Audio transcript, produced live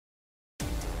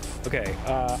Okay,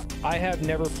 I have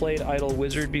never played Idle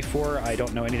Wizard before. I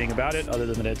don't know anything about it other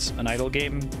than that it's an idle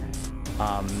game.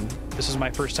 This is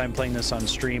my first time playing this on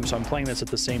stream, so I'm playing this at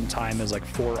the same time as like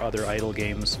 4 other idle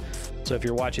games. So if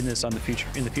you're watching this in the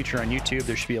future on YouTube,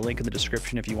 there should be a link in the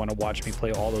description if you want to watch me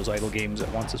play all those idle games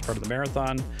at once as part of the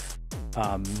marathon.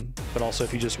 But also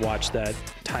if you just watch that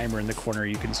timer in the corner,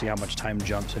 you can see how much time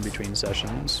jumps in between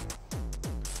sessions.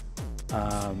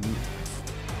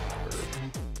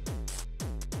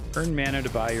 Earn mana to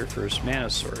buy your first mana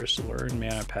source. Earn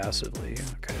mana passively.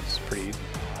 Okay, it's pretty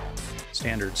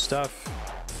standard stuff.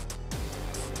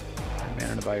 Earn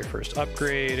mana to buy your first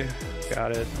upgrade.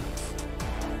 Got it.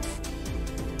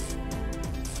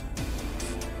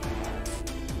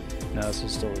 No, this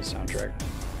is still the soundtrack.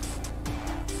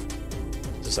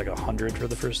 Is this like 100 for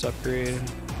the first upgrade?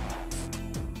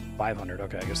 500.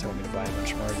 Okay, I guess they want me to buy a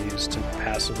bunch more of these to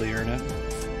passively earn it.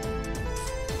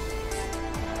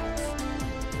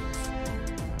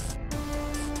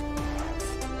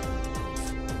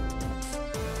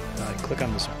 Click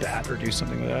on this bat or do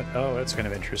something with that. Oh, that's kind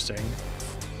of interesting.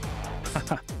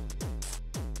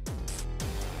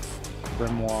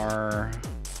 Grimoire.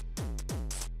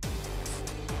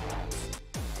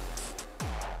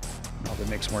 Oh, that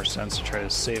makes more sense to try to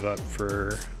save up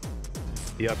for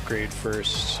the upgrade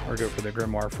first, or go for the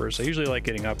Grimoire first. I usually like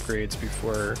getting upgrades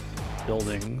before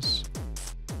buildings.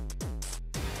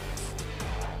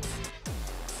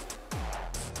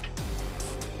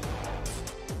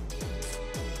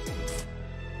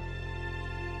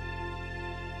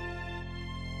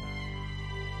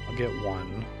 Get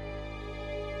 1.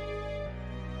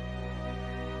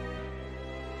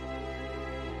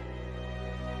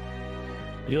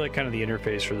 I do like kind of the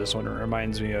interface for this one. It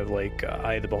reminds me of like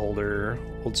Eye of the Beholder,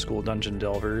 old school Dungeon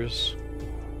Delvers.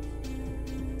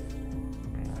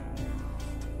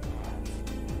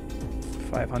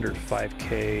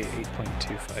 $505K,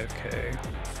 8.25K.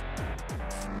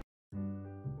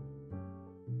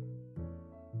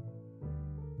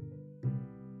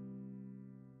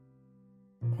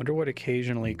 Wonder what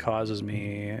occasionally causes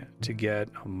me to get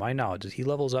my knowledge. He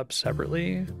levels up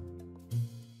separately?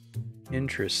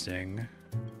 Interesting.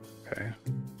 Okay.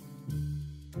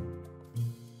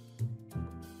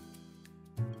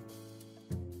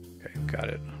 Okay, got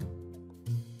it.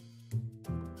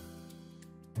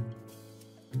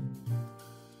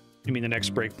 You mean the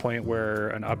next breakpoint where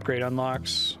an upgrade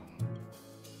unlocks?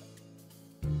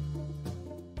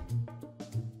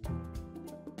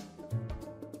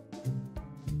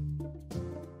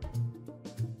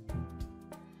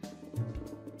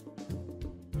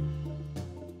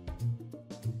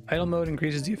 Idle mode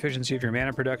increases the efficiency of your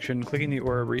mana production. Clicking the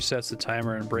orb resets the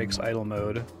timer and breaks idle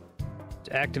mode.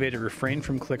 To activate it, refrain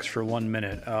from clicks for 1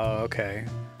 minute. Oh, okay.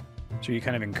 So you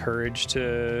kind of encouraged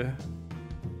to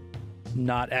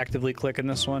not actively click in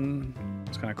this one.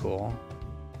 It's kind of cool.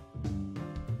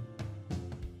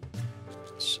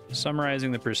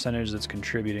 Summarizing the percentage that's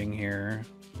contributing here.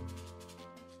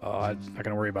 Oh, I'm not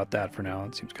going to worry about that for now.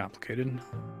 It seems complicated.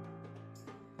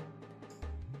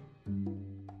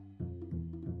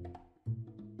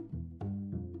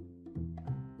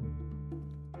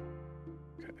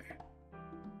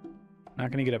 Not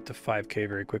going to get up to 5K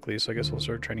very quickly, so I guess we'll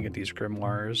start trying to get these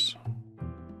grimoires.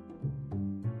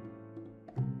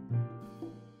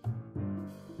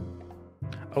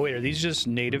 Oh wait, are these just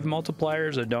native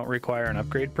multipliers that don't require an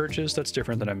upgrade purchase? That's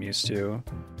different than I'm used to.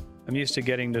 I'm used to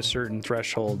getting to certain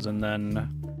thresholds and then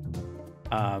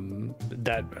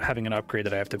that having an upgrade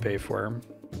that I have to pay for.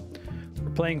 We're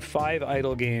playing 5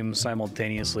 idle games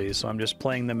simultaneously, so I'm just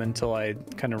playing them until I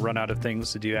kind of run out of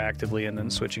things to do actively and then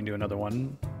switching to another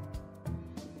one.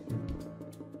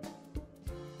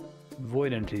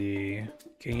 Void Entity,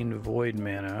 gain void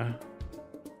mana,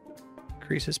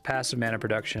 increases passive mana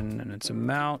production and its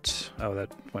amount. Oh,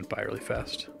 that went by really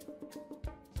fast.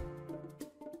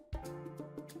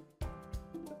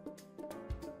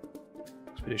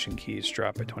 Expedition keys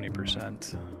drop by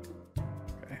 20%.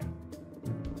 Okay.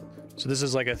 So this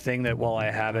is like a thing that while I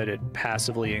have it, it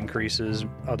passively increases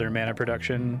other mana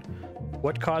production.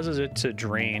 What causes it to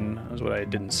drain is what I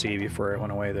didn't see before it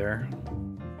went away there.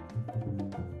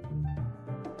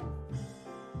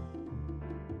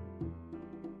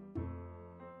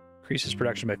 Increases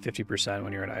production by 50%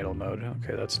 when you're in idle mode.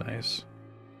 Okay, that's nice.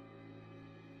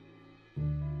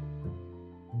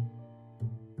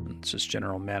 It's just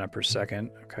general mana per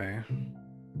second. Okay.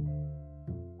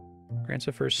 Grants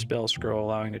a first spell scroll,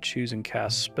 allowing to choose and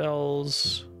cast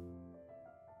spells.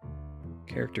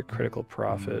 Character critical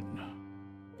profit.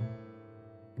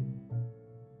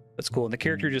 That's cool. And the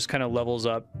character just kind of levels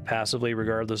up passively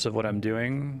regardless of what I'm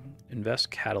doing.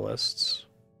 Invest catalysts.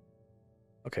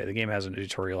 Okay, the game hasn't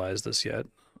tutorialized this yet.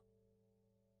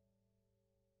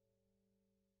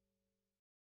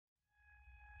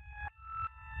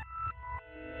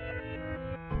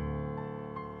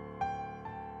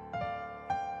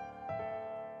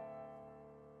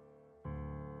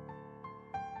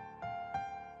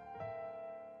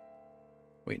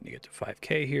 Waiting to get to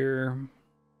 5K here.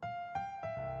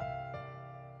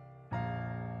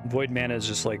 Void mana is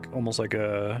just like almost like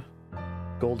a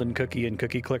golden cookie and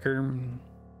cookie clicker.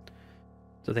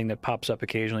 It's a thing that pops up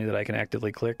occasionally that I can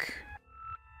actively click.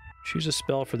 Choose a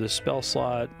spell for this spell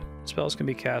slot. Spells can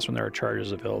be cast when there are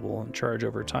charges available and charge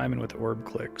over time and with orb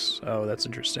clicks. Oh, that's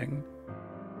interesting.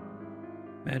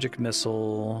 Magic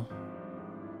missile.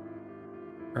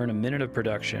 Earn a minute of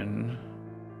production.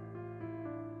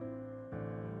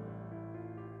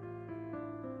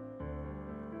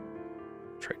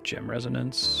 Try gem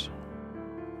resonance.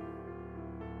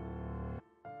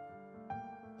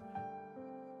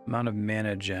 Amount of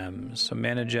mana gems. So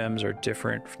mana gems are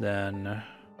different than...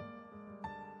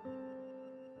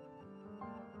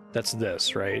 That's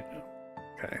this, right?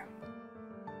 Okay.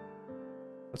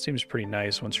 That seems pretty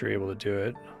nice once you're able to do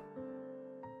it.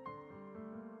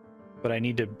 But I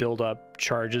need to build up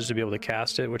charges to be able to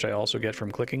cast it, which I also get from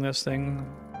clicking this thing.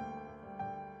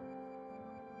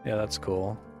 Yeah, that's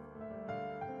cool.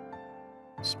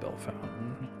 Spell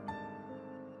fountain.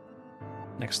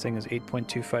 Next thing is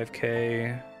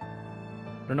 8.25k.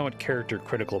 I don't know what character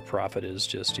critical profit is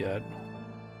just yet.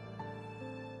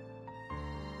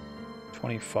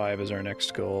 25 is our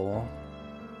next goal.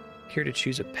 Here to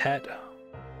choose a pet.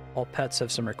 All pets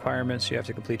have some requirements you have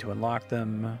to complete to unlock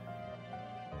them.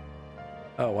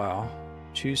 Oh wow.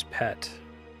 Choose pet.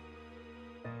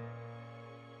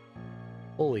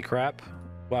 Holy crap.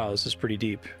 Wow, this is pretty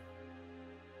deep.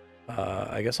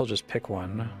 I guess I'll just pick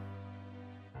one.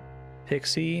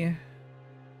 Pixie.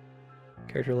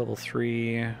 Character level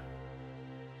 3.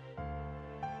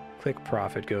 Click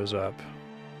profit goes up.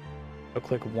 I'll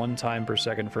click 1 time per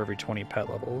second for every 20 pet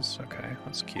levels. Okay,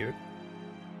 that's cute.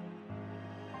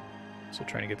 So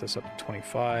trying to get this up to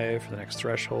 25 for the next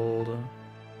threshold.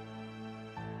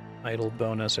 Idle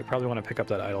bonus. I probably want to pick up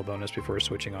that idle bonus before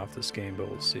switching off this game, but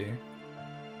we'll see.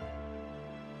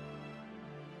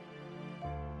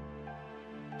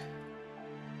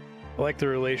 I like the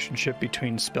relationship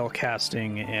between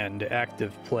spellcasting and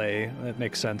active play. That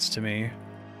makes sense to me.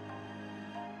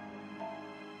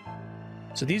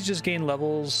 So these just gain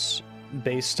levels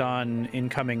based on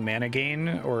incoming mana gain,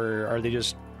 or are they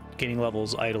just gaining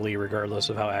levels idly regardless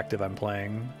of how active I'm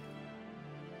playing?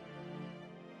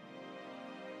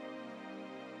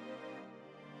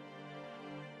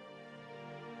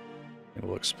 It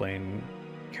will explain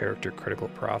character critical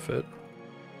profit.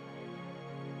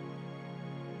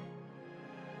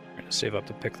 I'm going to save up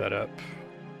to pick that up.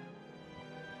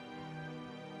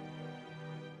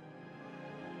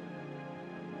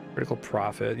 Critical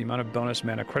profit, the amount of bonus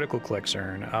mana critical clicks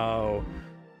earn. Oh,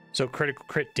 so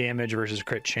crit damage versus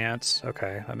crit chance.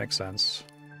 Okay, that makes sense.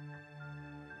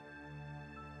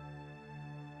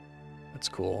 That's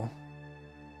cool.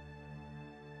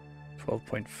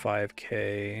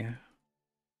 12.5k.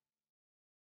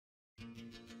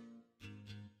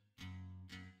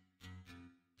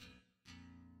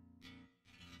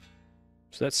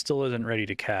 So that still isn't ready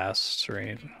to cast,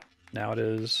 right? Now it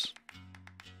is.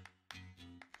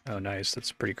 Oh, nice.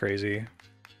 That's pretty crazy.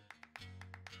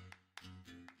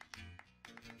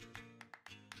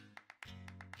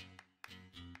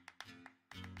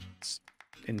 It's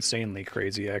insanely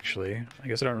crazy, actually. I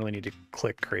guess I don't really need to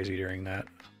click crazy during that.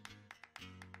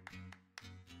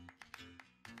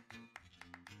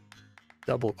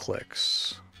 Double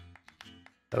clicks.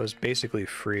 That was basically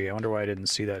free. I wonder why I didn't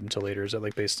see that until later. Is that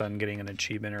like based on getting an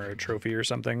achievement or a trophy or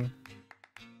something?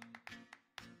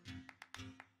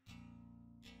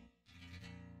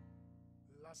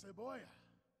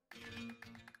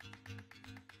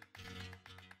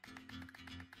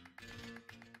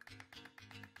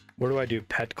 Where do I do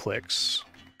pet clicks?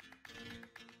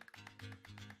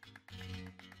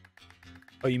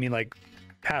 Oh, you mean like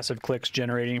passive clicks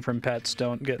generating from pets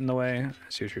don't get in the way? I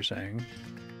see what you're saying.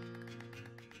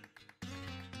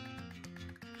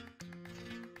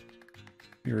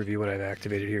 Let me review what I've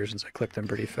activated here since I clicked them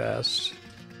pretty fast.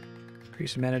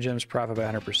 Increase mana gems profit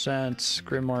by 100%.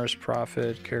 Grimoire's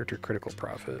profit. Character critical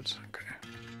profit. Okay.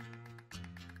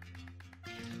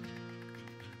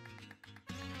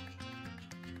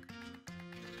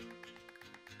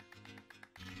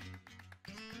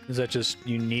 Is that just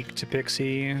unique to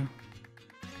Pixie?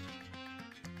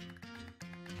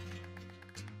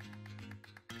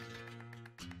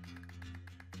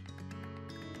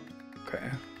 Okay.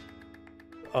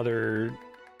 Other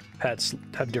pets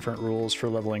have different rules for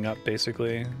leveling up,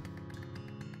 basically.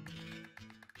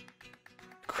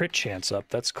 Crit chance up,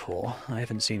 that's cool. I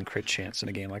haven't seen crit chance in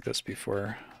a game like this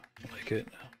before. I like it.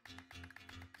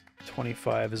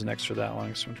 25 is next for that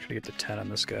one, so I'm trying to get to 10 on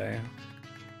this guy.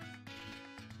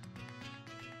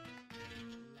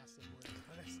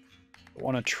 I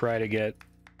want to try to get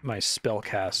my spell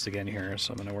cast again here,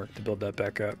 so I'm going to work to build that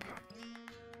back up.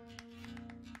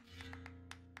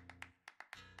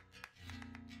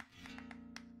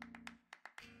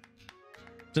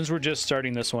 Since we're just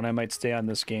starting this one, I might stay on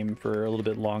this game for a little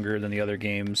bit longer than the other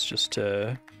games, just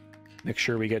to make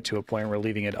sure we get to a point where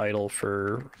leaving it idle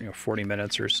for 40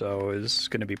 minutes or so is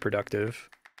going to be productive.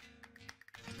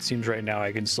 It seems right now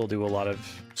I can still do a lot of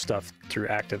stuff through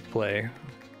active play.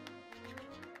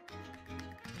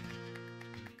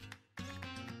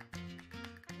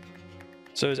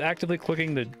 So is actively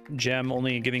clicking the gem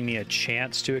only giving me a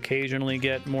chance to occasionally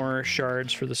get more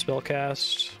shards for the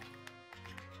spellcast?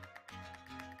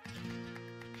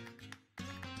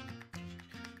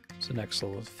 So next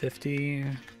level is 50.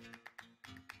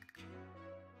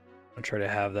 I'll try to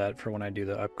have that for when I do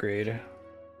the upgrade.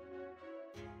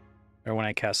 Or when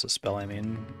I cast a spell, I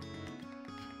mean.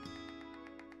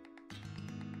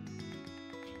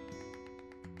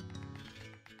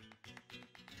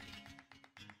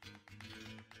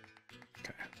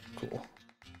 Okay, cool.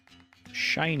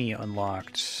 Shiny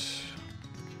unlocked.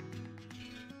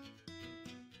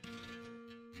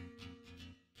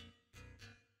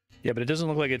 Yeah, but it doesn't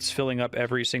look like it's filling up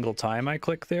every single time I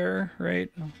click there,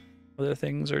 right? Other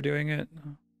things are doing it.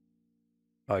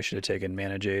 Oh, I should have taken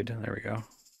Mana Jade. There we go.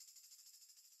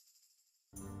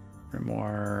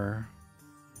 More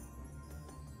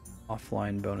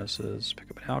offline bonuses.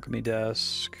 Pick up an alchemy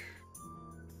desk.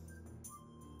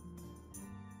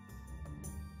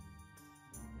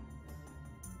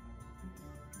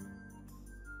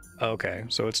 Okay,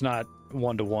 so it's not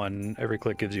one-to-one. Every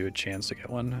click gives you a chance to get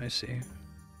one. I see.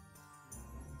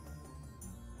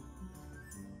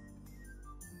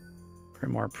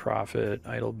 More profit,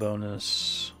 idle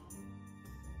bonus,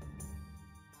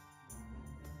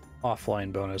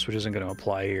 offline bonus, which isn't going to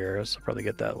apply here, so I'll probably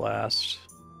get that last.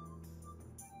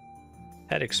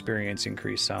 Head experience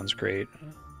increase sounds great.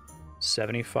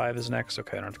 75 is next.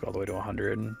 Okay, I don't have to go all the way to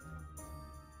 100.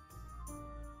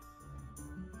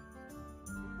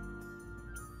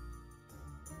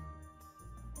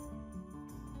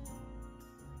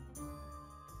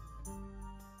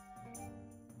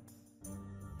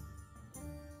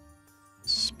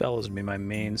 Spell is going to be my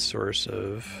main source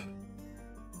of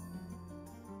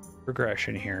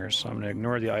progression here, so I'm going to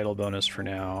ignore the idle bonus for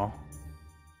now.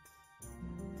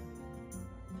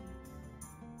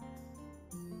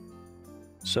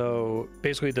 So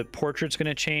basically the portrait's going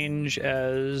to change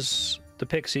as the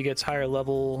pixie gets higher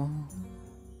level,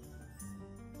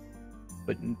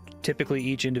 but typically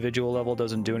each individual level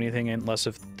doesn't do anything unless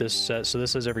if this says, so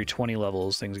this says every 20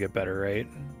 levels things get better, right?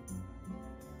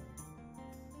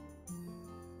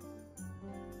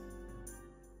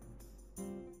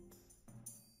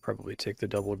 Probably take the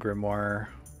double grimoire.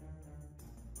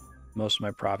 Most of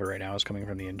my profit right now is coming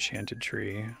from the enchanted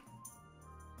tree.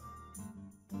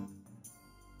 Is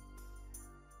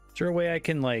there a way I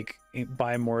can like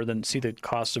buy more than, see the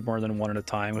cost of more than one at a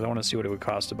time? Because I want to see what it would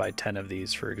cost to buy 10 of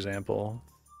these, for example.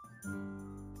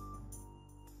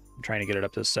 I'm trying to get it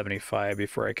up to 75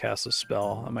 before I cast a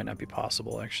spell. That might not be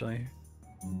possible, actually.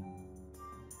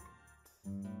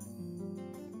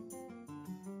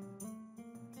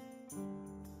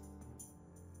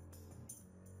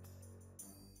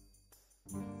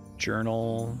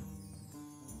 Journal.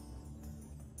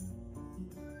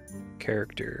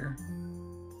 Character.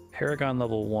 Paragon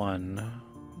level 1.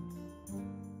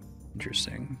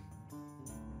 Interesting.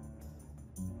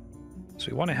 So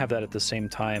we want to have that at the same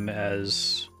time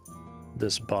as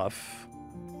this buff.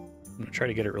 I'm going to try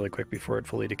to get it really quick before it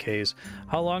fully decays.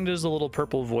 How long does the little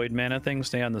purple void mana thing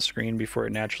stay on the screen before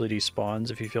it naturally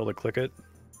despawns if you fail to click it?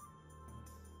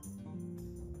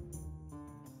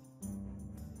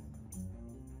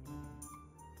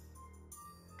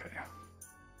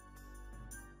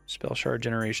 Spell shard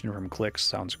generation from clicks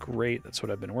sounds great. That's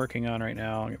what I've been working on right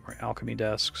now. Get more alchemy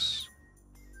desks.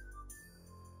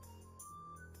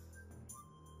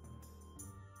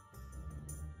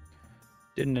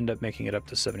 Didn't end up making it up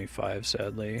to 75,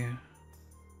 sadly.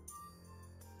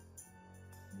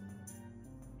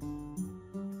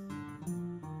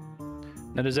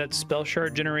 Now, does that spell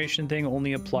shard generation thing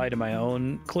only apply to my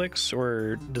own clicks,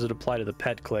 or does it apply to the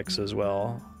pet clicks as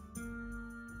well?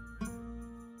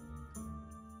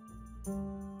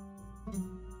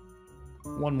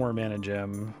 One more mana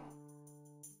gem.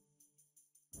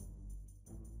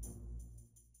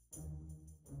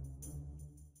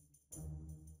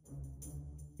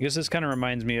 I guess this kind of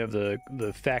reminds me of the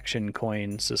faction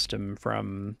coin system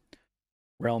from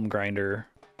Realm Grinder,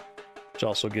 which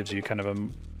also gives you kind of a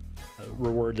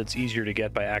reward that's easier to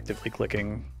get by actively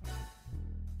clicking.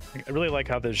 I really like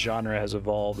how this genre has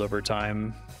evolved over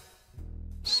time.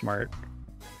 Smart.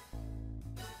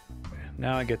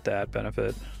 Now I get that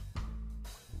benefit.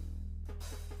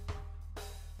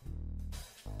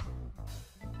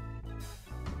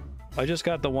 I just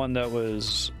got the one that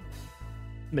was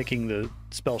making the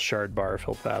spell shard bar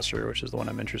fill faster, which is the one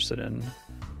I'm interested in.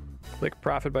 Click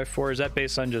profit by 4. Is that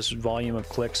based on just volume of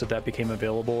clicks that became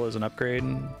available as an upgrade?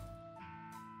 I'm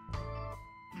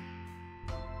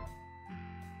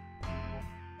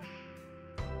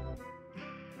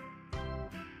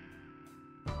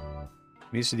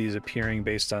used to these appearing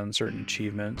based on certain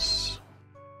achievements.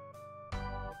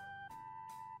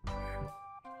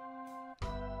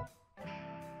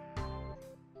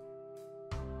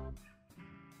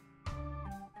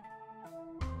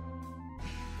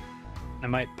 I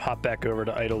might pop back over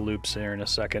to idle loops here in a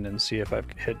second and see if I've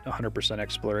hit 100%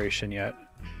 exploration yet.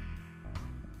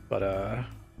 But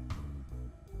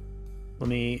let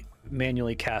me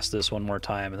manually cast this one more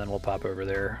time and then we'll pop over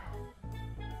there.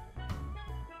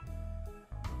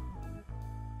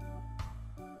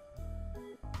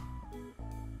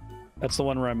 That's the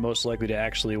one where I'm most likely to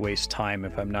actually waste time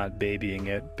if I'm not babying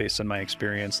it based on my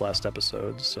experience last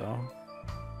episode, so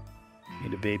I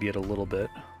need to baby it a little bit.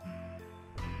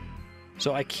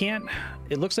 So I can't,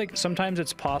 it looks like sometimes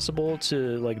it's possible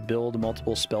to like build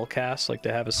multiple spell casts, like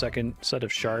to have a second set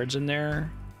of shards in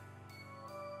there.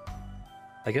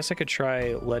 I guess I could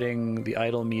try letting the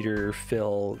idle meter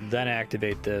fill, then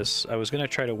activate this. I was gonna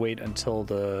try to wait until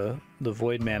the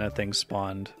void mana thing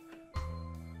spawned.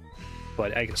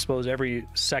 But I suppose every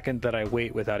second that I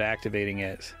wait without activating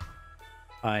it,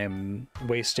 I'm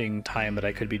wasting time that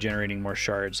I could be generating more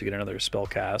shards to get another spell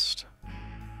cast.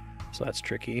 So that's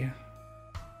tricky.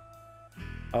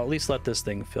 I'll at least let this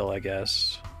thing fill, I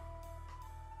guess.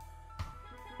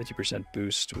 50%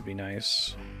 boost would be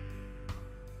nice.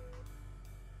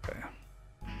 Okay.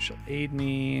 She'll aid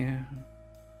me.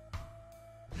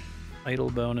 Idle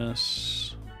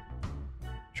bonus.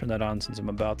 Turn that on since I'm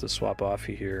about to swap off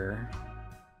here.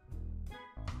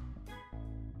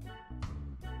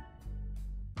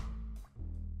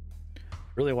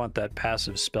 Really want that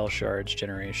passive spell shards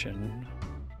generation.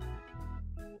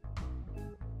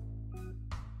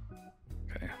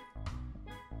 Okay.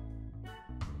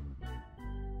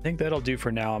 I think that'll do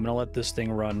for now. I'm gonna let this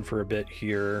thing run for a bit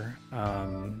here. I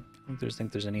don't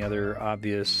think there's any other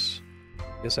obvious.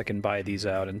 I guess I can buy these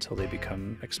out until they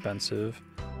become expensive.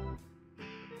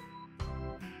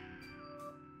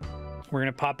 We're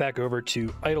gonna pop back over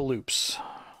to idle loops.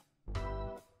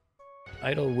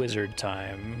 Idle wizard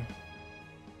time.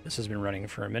 This has been running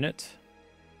for a minute.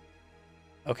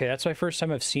 Okay, that's my first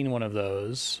time I've seen one of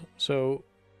those. So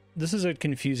this is a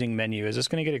confusing menu. Is this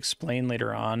gonna get explained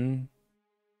later on?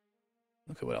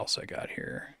 Look at what else I got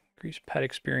here. Increase pet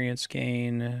experience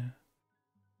gain.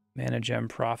 Mana gem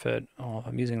profit. Oh,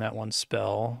 I'm using that one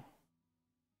spell.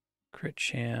 Crit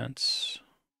chance.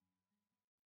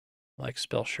 Like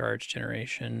spell shards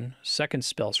generation. Second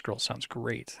spell scroll sounds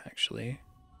great, actually.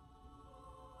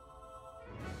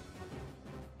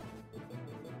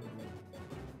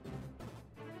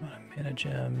 Mana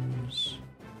gems.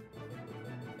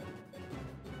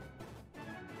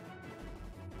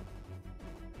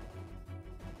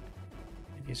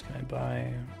 These can I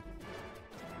buy?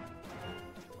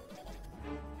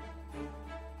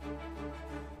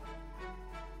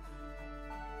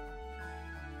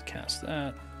 Cast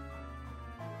that.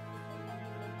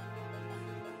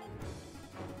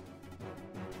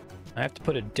 I have to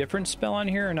put a different spell on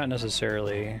here, or not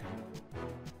necessarily?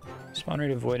 Spawn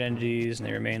rate of void entities, and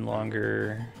they remain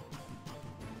longer.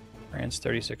 Grants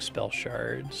 36 spell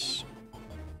shards.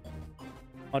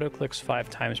 Auto clicks 5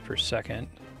 times per second,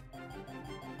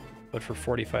 but for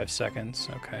 45 seconds.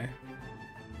 Okay.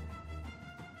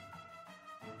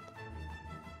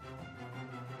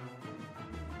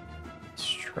 Let's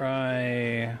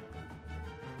try.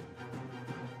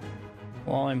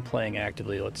 While I'm playing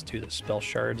actively, let's do the spell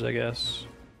shards, I guess.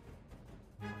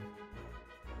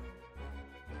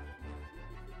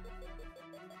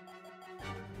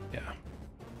 Yeah.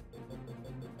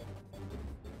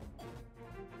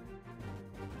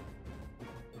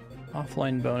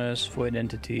 Offline bonus, void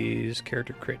entities,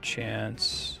 character crit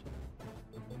chance.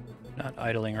 Not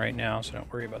idling right now, so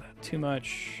don't worry about that too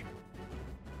much.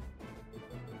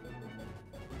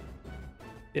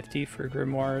 50 for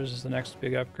grimoires is the next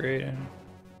big upgrade.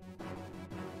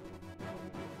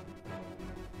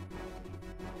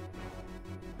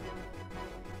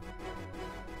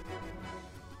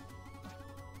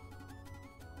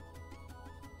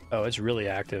 Oh, it's really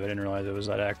active. I didn't realize it was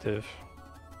that active.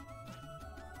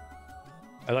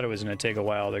 I thought it was going to take a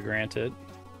while to grant it.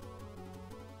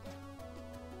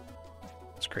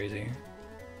 It's crazy.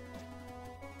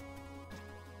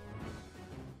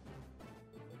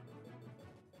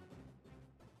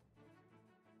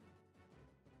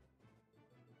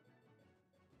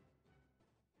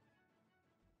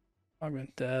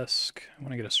 Augment desk. I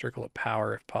want to get a circle of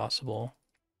power if possible.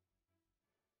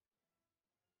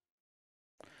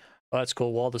 Oh, that's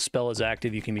cool. While the spell is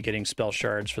active, you can be getting spell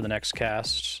shards for the next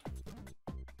cast.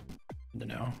 Good to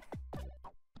know.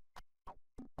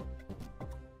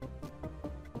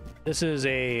 This is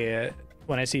a...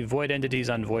 When I see void entities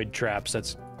on void traps,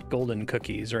 that's golden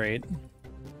cookies, right?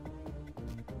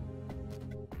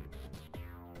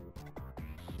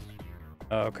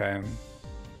 Okay.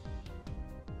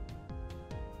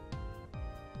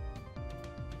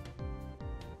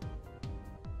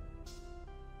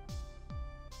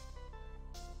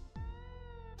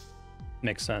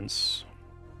 Makes sense.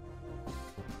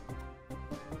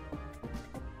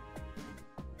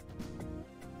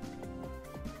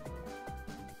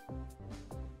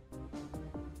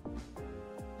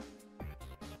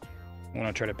 I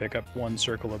want to try to pick up one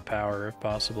circle of power if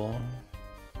possible.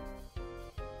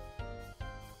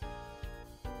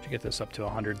 To get this up to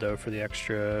 100 though for the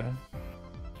extra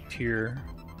tier.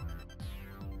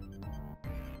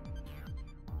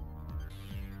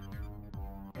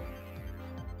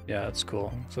 Yeah, that's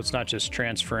cool. So it's not just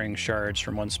transferring shards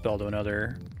from one spell to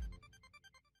another.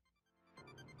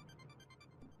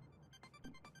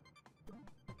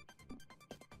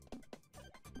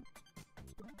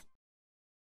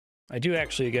 I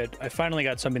finally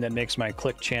got something that makes my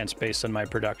click chance based on my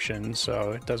production,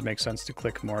 so it does make sense to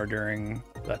click more during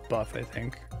that buff, I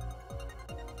think.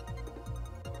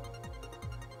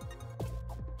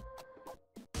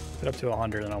 Get up to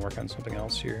 100, then I'll work on something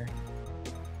else here.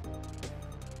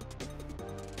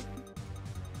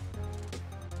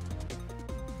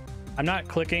 I'm not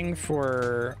clicking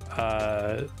for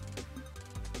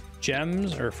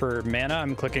gems or for mana,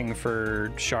 I'm clicking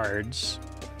for shards.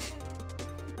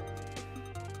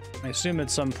 I assume at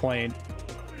some point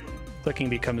clicking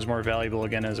becomes more valuable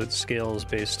again as it scales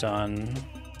based on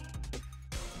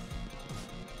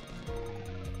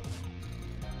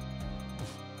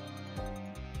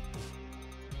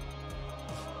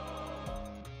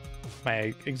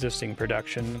my existing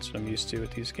production. That's what I'm used to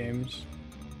with these games.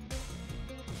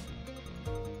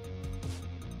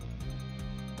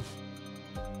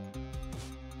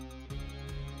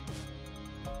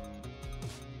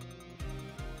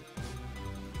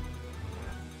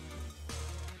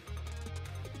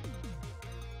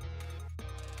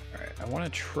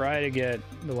 Try to get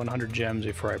the 100 gems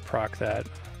before I proc that.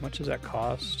 How much does that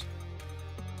cost?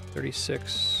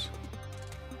 36.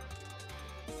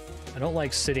 I don't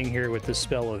like sitting here with this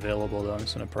spell available though. I'm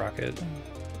just gonna proc it.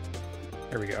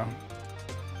 There we go.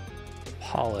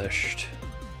 Polished.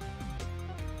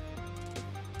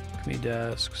 Alchemy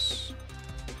desks.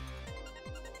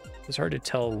 It's hard to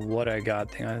tell what I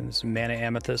got. This mana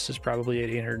amethyst is probably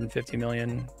 850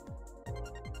 million.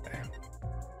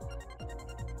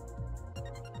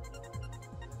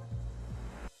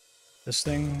 This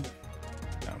thing?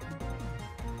 No.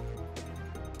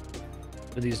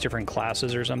 Are these different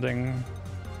classes or something?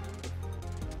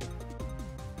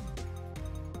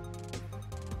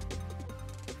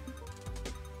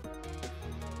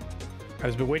 I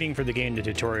was waiting for the game to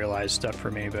tutorialize stuff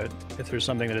for me, but if there's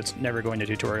something that it's never going to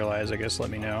tutorialize, I guess let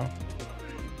me know.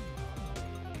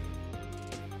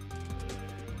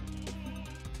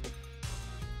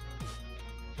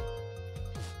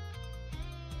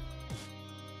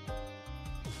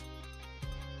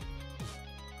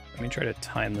 Let me try to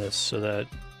time this so that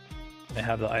I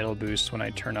have the idle boost when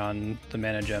I turn on the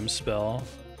mana gem spell.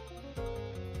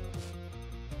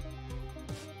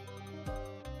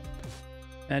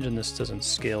 Imagine this doesn't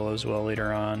scale as well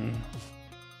later on.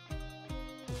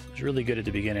 It was really good at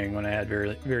the beginning when I had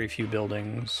very few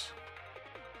buildings.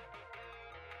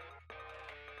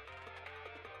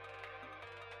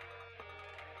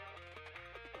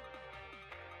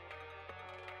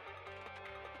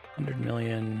 $100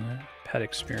 million pet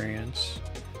experience.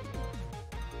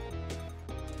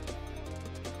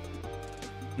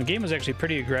 The game was actually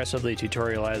pretty aggressively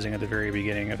tutorializing at the very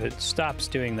beginning. If it stops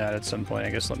doing that at some point, I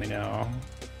guess let me know.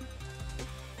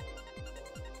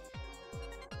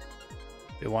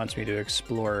 If it wants me to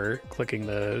explore clicking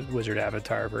the wizard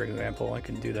avatar, for example, I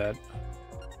can do that.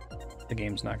 The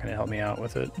game's not going to help me out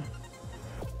with it. I'm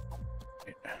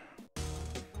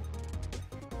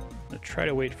going to try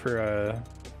to wait for a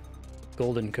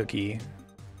golden cookie,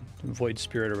 void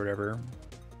spirit or whatever.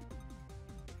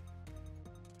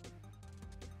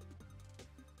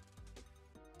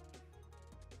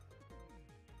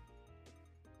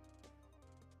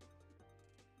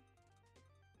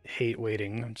 hate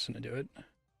waiting. I'm just gonna do it.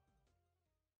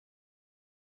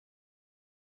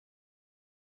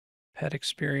 Pet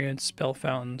experience, spell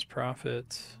fountains,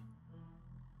 profit.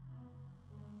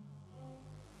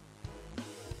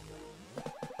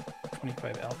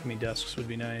 $25 alchemy desks would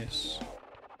be nice.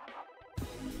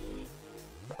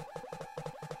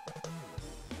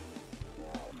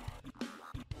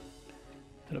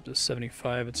 Head up to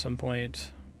 75 at some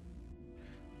point.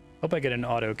 Hope I get an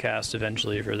auto cast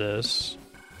eventually for this.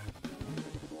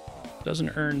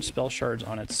 Doesn't earn spell shards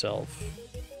on itself.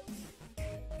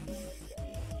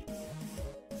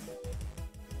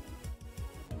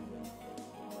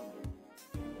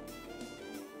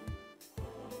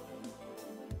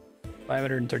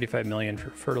 $535 million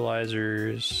for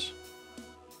fertilizers.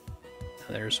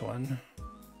 There's one.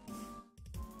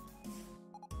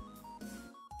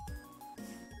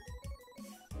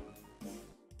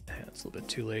 Yeah, it's a little bit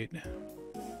too late.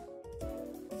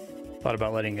 Thought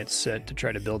about letting it sit to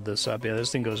try to build this up. Yeah,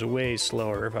 this thing goes way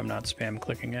slower if I'm not spam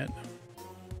clicking it.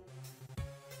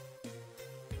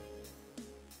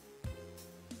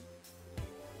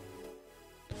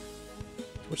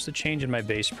 What's the change in my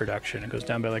base production? It goes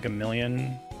down by like 1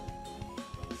 million.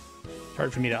 It's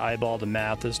hard for me to eyeball the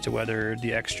math as to whether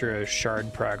the extra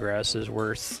shard progress is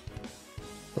worth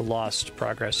the lost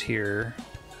progress here.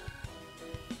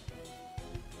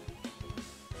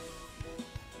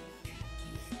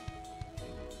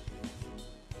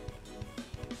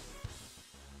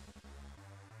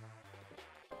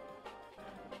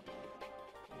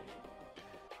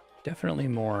 Definitely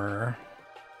more.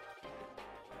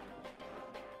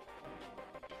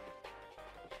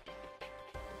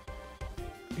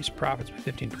 Increase profits by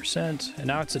 15%, and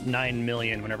now it's at 9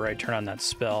 million whenever I turn on that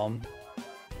spell.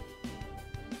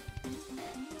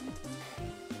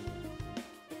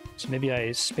 So maybe I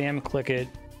spam click it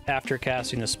after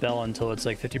casting the spell until it's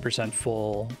like 50%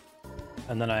 full,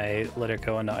 and then I let it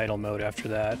go into idle mode after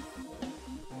that.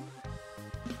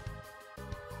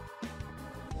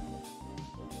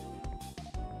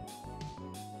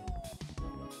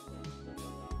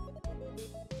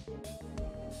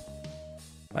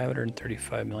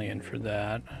 $535 million for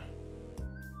that.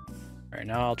 All right,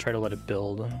 now I'll try to let it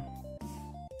build.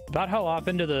 About how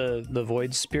often do the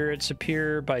void spirits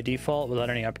appear by default without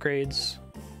any upgrades?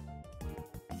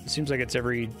 It seems like it's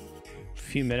every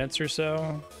few minutes or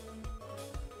so.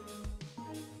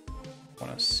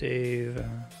 Want to save.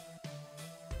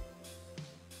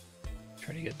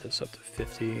 Try to get this up to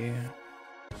 50.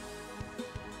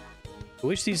 I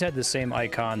wish these had the same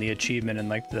icon, the achievement, and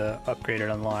like the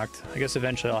upgraded unlocked. I guess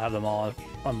eventually I'll have them all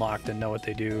unlocked and know what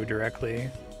they do directly.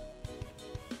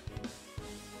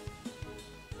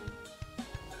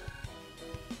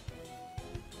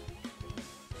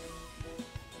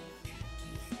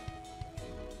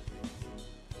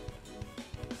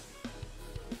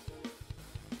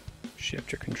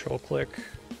 Shift or control click.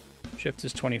 Shift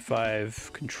is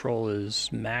 25, control is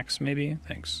max maybe?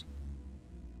 Thanks.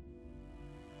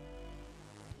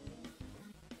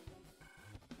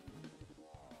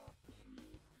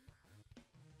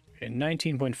 Okay,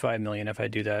 19.5 million if I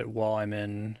do that while I'm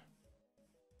in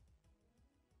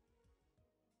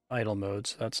idle mode,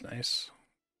 so that's nice.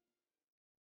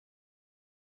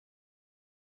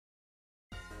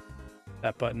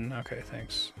 That button, okay,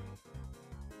 thanks.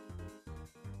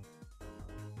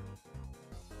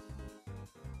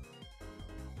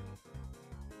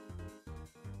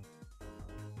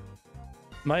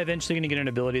 Am I eventually going to get an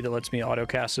ability that lets me auto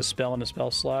cast a spell in a spell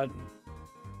slot?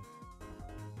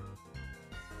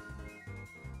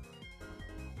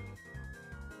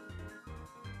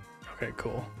 Okay,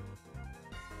 cool.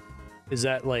 Is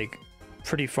that like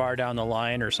pretty far down the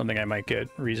line or something I might get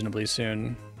reasonably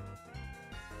soon?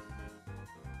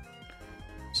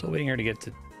 So waiting her to get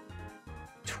to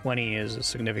 20 is a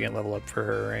significant level up for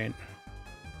her, right?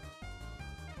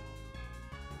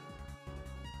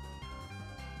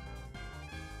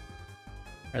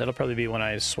 Alright, that'll probably be when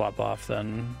I swap off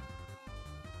then.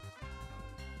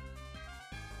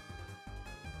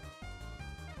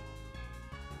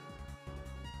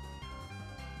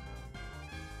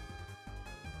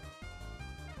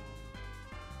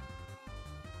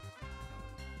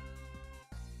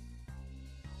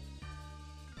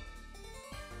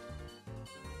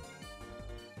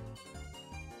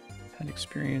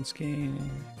 Experience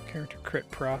gain, character crit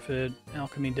profit,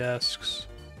 alchemy desks.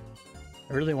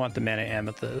 I really want the mana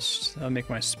amethyst. That'll make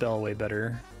my spell way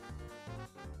better.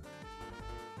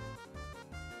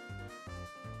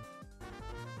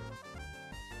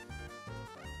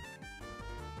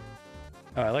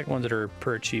 Oh, I like ones that are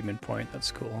per achievement point.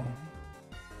 That's cool.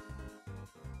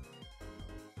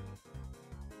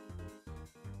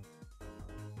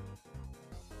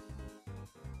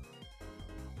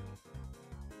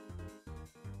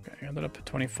 have that up to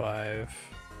 25.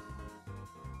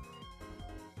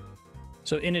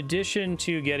 So in addition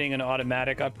to getting an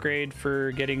automatic upgrade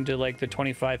for getting to like the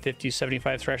 25, 50,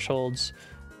 75 thresholds,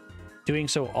 doing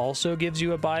so also gives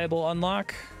you a buyable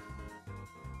unlock.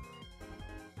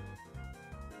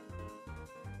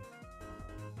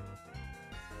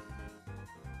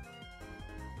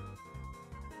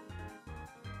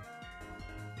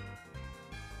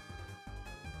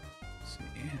 Let's see.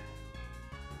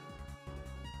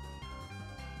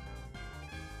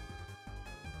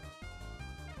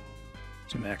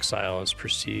 Some exile as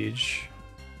prestige.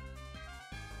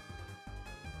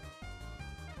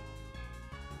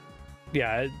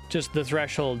 Yeah, just the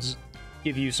thresholds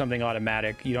give you something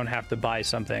automatic. You don't have to buy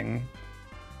something,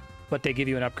 but they give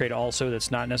you an upgrade also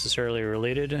that's not necessarily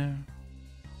related.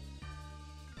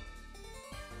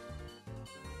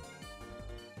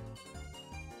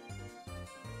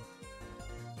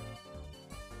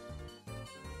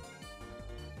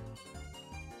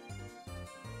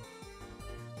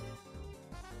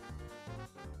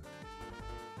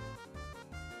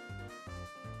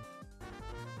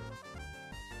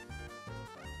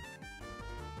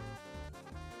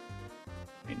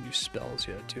 Any new spells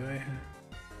yet, do I?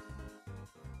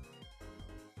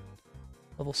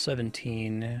 Level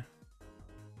 17.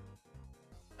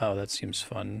 Oh, that seems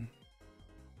fun.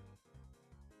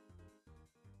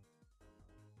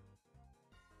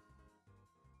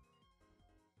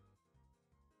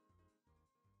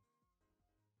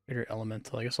 Greater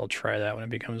Elemental. I guess I'll try that when it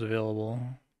becomes available.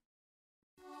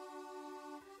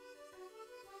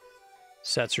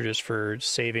 Sets are just for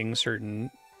saving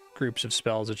certain groups of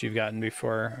spells that you've gotten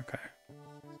before. Okay.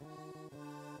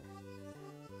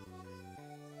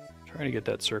 Trying to get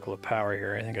that Circle of Power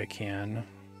here. I think I can.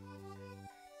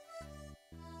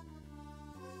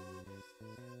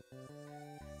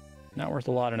 Not worth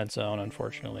a lot on its own,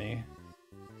 unfortunately.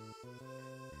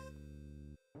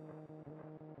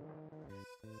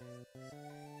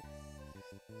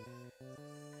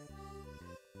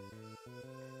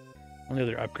 All the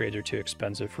other upgrades are too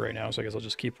expensive for right now, so I guess I'll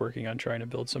just keep working on trying to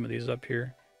build some of these up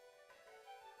here.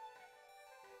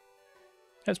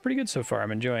 That's pretty good so far.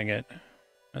 I'm enjoying it. I'm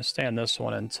gonna stay on this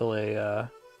one until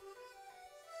a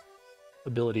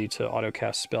ability to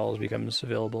autocast spells becomes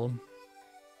available.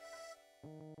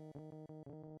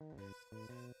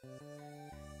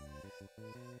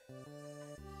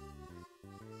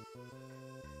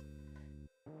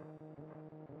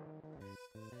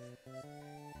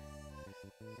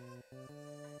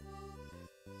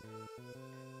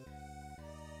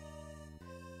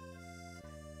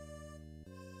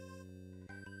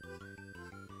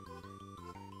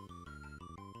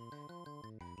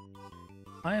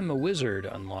 I am a wizard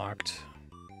unlocked.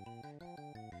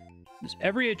 Does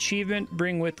every achievement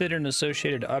bring with it an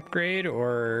associated upgrade,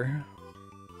 or...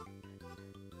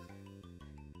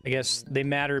 I guess they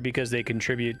matter because they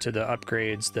contribute to the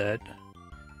upgrades that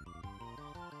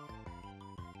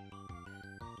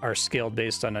are scaled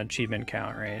based on achievement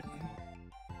count, right?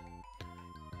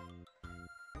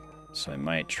 So I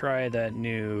might try that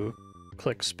new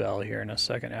click spell here in a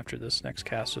second after this next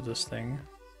cast of this thing.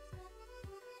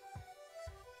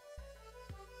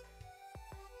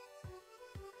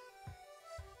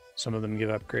 Some of them give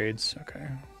upgrades. Okay.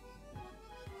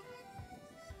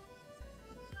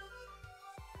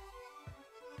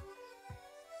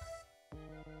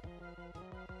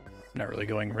 Not really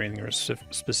going for anything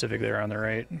specific there on the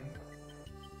right.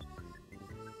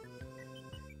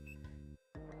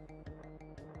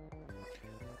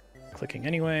 Clicking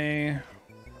anyway.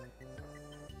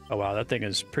 Oh wow, that thing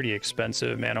is pretty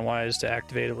expensive mana-wise to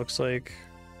activate, it looks like.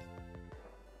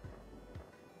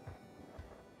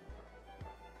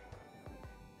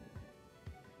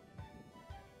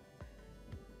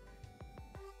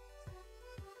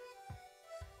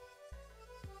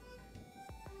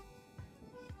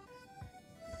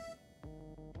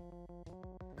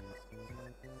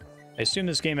 I assume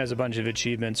this game has a bunch of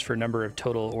achievements for number of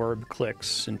total orb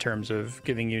clicks in terms of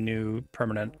giving you new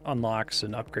permanent unlocks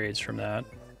and upgrades from that.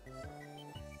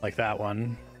 Like that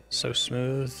one. So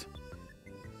smooth.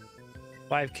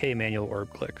 5k manual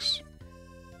orb clicks.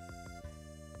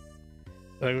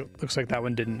 It looks like that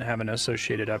one didn't have an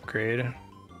associated upgrade.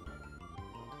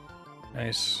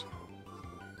 Nice.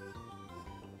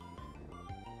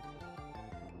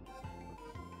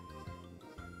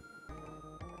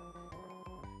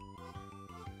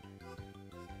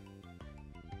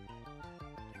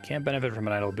 Can't benefit from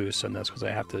an idle boost on this because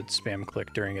I have to spam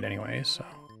click during it anyway, so.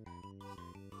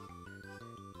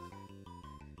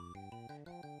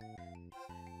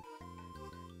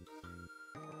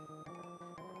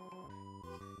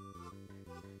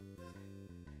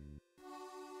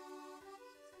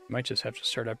 Might just have to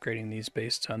start upgrading these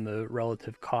based on the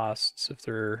relative costs. If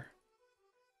they're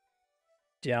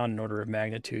down in order of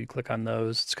magnitude, click on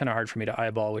those. It's kind of hard for me to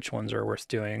eyeball which ones are worth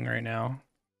doing right now.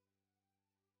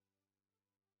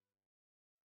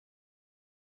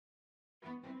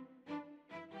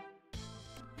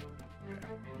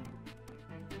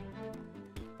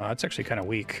 It's actually kind of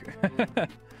weak.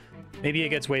 Maybe it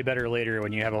gets way better later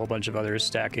when you have a whole bunch of other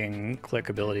stacking click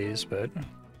abilities, but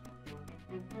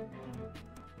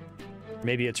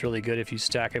maybe it's really good if you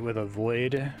stack it with a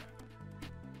void.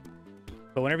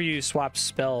 But whenever you swap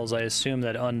spells, I assume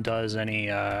that undoes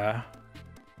any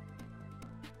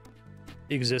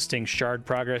existing shard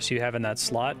progress you have in that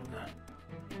slot.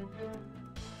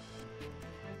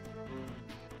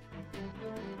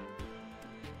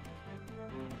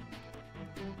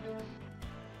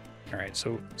 Alright,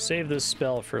 so save this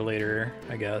spell for later,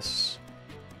 I guess.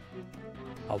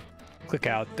 I'll click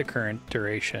out the current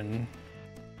duration.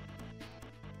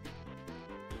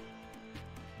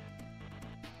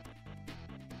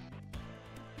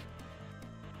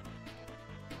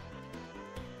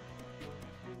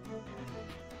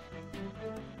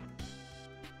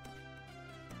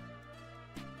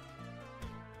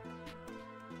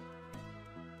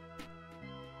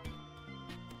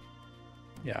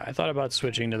 Yeah, I thought about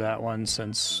switching to that one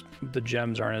since the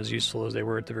gems aren't as useful as they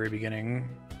were at the very beginning.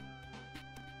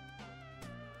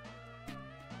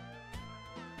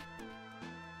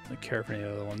 I don't care for any of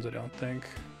the other ones, I don't think.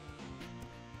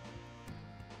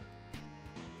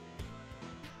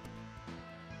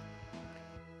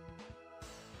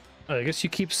 I guess you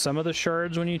keep some of the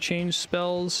shards when you change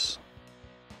spells,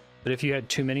 but if you had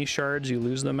too many shards, you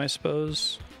lose them, I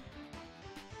suppose.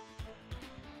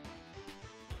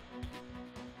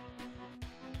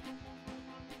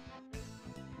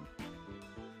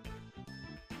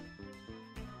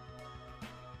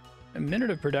 A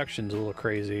minute of production's a little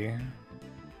crazy.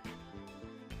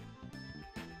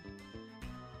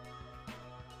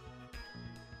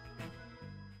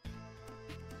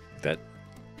 That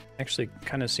actually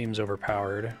kind of seems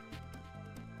overpowered.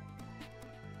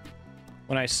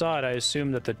 When I saw it, I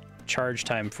assumed that the charge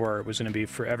time for it was going to be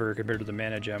forever compared to the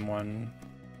mana gem one.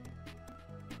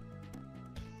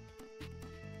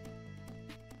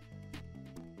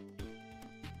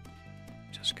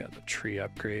 Just got the tree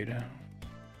upgrade.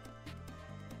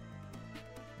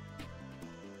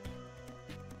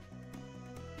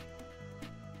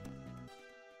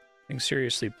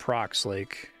 Seriously, procs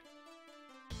like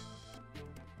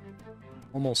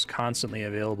almost constantly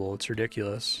available. It's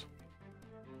ridiculous.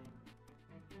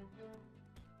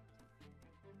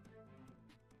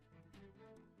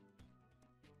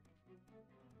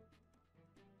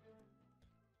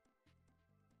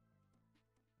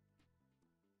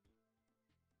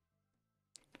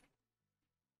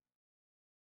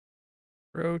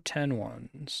 Row 10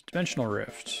 ones. Dimensional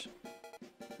Rift.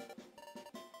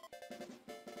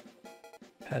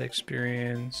 Pet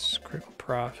experience, critical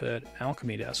profit,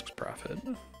 alchemy desks profit.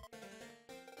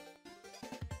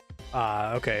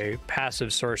 Okay.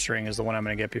 Passive sorcering is the one I'm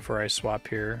going to get before I swap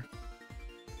here.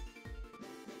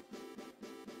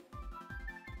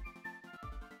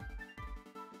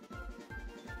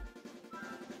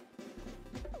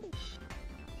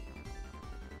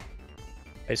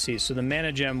 I see. So the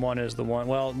mana gem one is the one.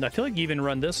 Well, I feel like you even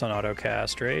run this on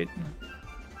autocast, right?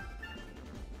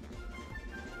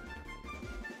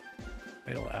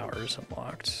 Idle hours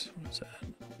unlocked. What is that?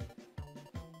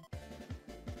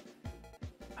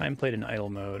 Time played in idle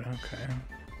mode. Okay.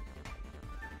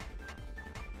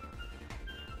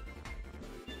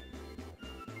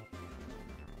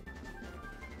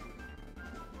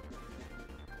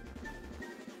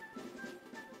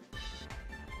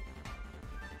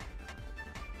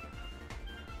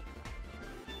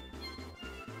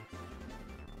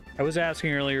 I was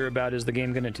asking earlier about, is the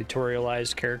game going to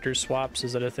tutorialize character swaps?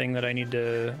 Is that a thing that I need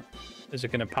to... Is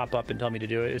it going to pop up and tell me to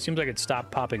do it? It seems like it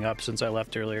stopped popping up since I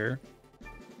left earlier.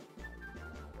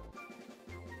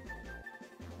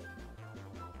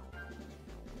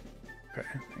 Okay,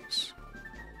 thanks.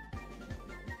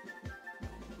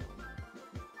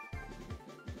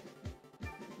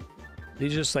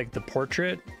 These just like the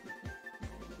portrait?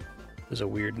 There's a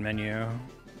weird menu.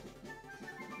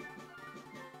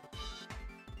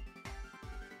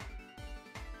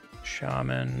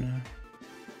 Shaman.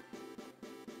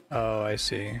 Oh, I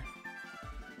see.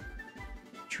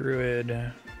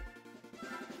 Druid.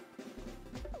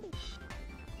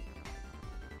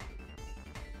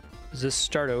 Does this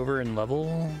start over in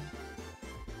level?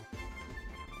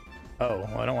 Oh,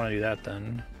 well, I don't want to do that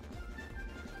then.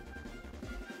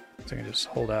 So I can just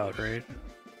hold out, right?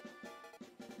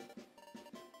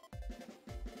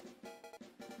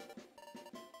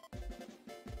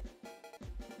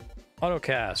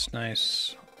 Autocast,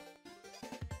 nice.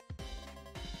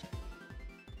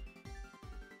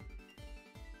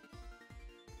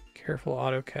 Careful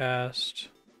autocast.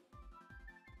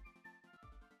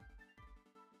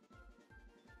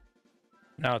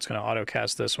 Now it's going to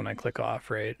autocast this when I click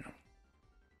off, right?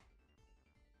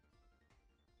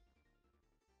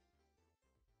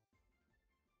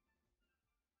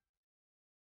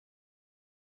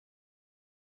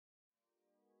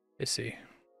 I see.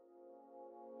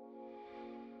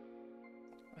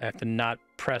 I have to not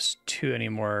press 2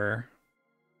 anymore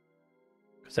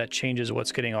because that changes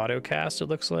what's getting autocast, it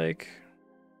looks like.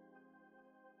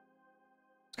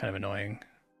 It's kind of annoying.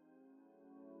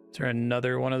 Is there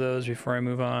another one of those before I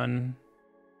move on?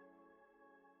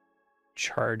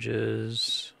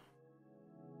 Charges.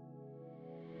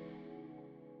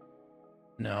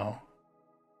 No.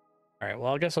 All right,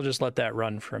 well, I guess I'll just let that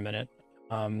run for a minute.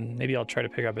 Maybe I'll try to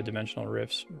pick up a dimensional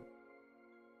rifts.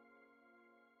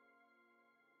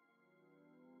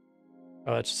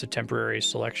 Oh, that's just a temporary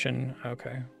selection.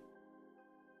 Okay.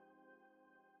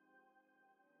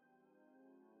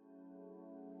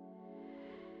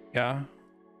 Yeah.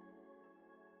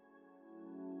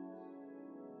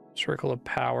 Circle of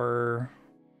power.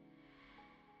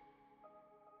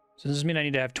 So does this mean I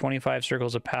need to have 25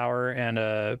 circles of power and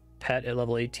a pet at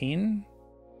level 18?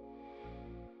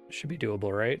 Should be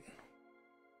doable, right?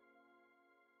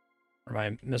 Or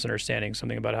am I misunderstanding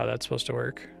something about how that's supposed to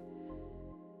work?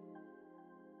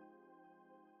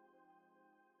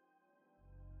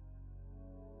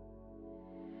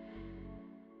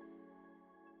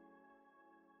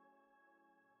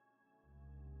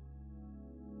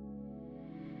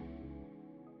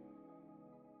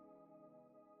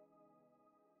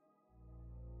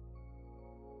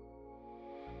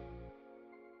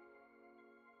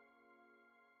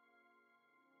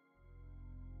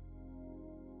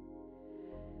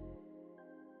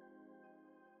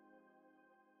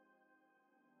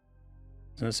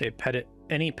 I was gonna say pet it,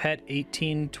 any pet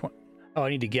 18, 20. Oh, I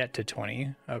need to get to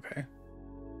 20. Okay.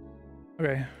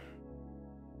 Okay.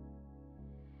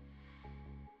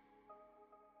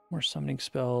 More summoning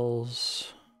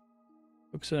spells.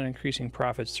 Focus on increasing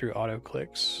profits through auto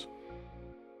clicks.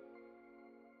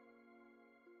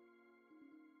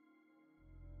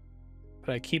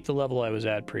 But I keep the level I was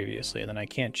at previously, and then I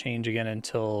can't change again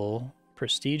until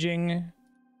prestiging.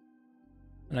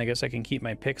 And I guess I can keep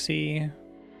my pixie.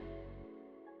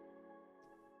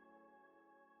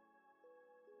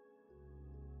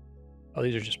 Oh,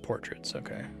 these are just portraits,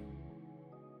 okay.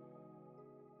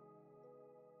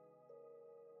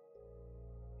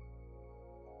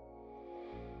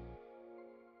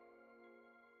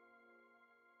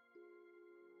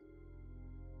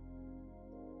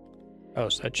 Oh,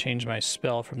 so that changed my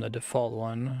spell from the default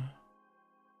one.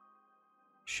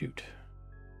 Shoot.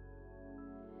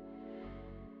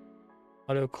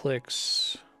 Auto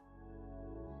clicks.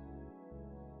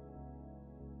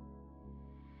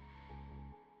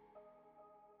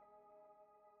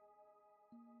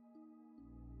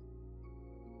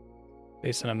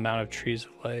 Based on amount of trees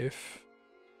of life.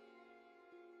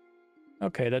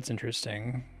 Okay, that's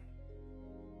interesting.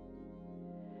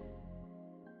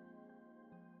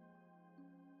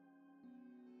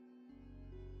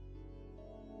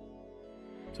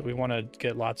 So we want to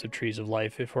get lots of trees of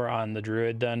life if we're on the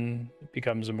druid, then it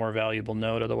becomes a more valuable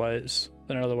node otherwise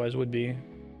than it otherwise would be.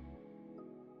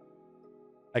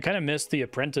 I kind of missed the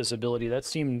apprentice ability. That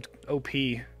seemed OP.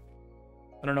 I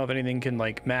don't know if anything can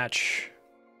like match.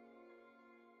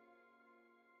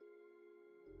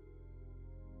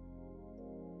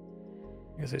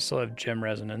 I guess I still have gem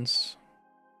resonance.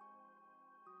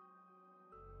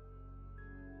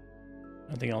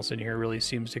 Nothing else in here really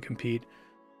seems to compete.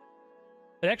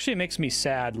 It actually makes me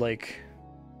sad. Like,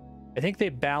 I think they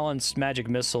balanced Magic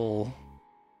Missile.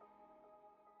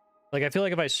 Like, I feel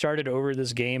like if I started over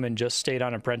this game and just stayed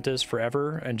on Apprentice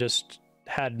forever and just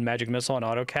had Magic Missile and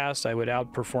Autocast, I would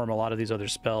outperform a lot of these other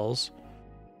spells.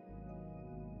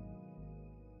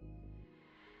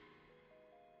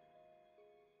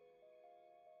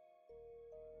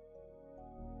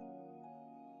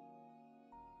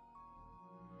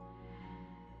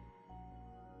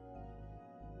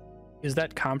 Is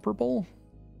that comparable?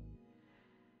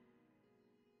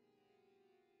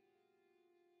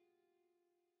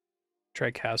 Try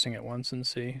casting it once and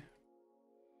see.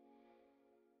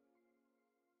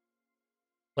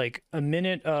 Like a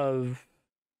minute of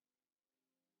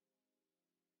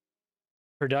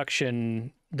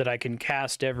production that I can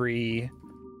cast every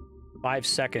 5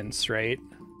 seconds, right?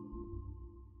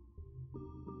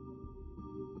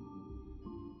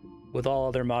 With all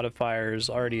other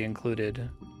modifiers already included.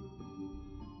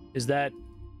 Is that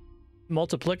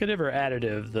multiplicative or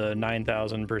additive, the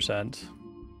 9,000%?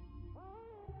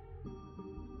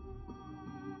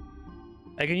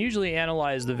 I can usually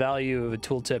analyze the value of a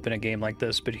tooltip in a game like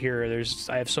this, but here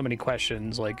I have so many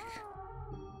questions, like,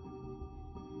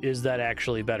 is that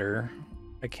actually better?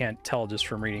 I can't tell just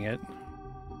from reading it.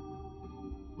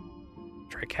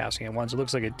 Try casting it once. It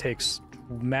looks like it takes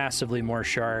massively more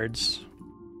shards.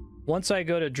 Once I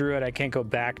go to Druid, I can't go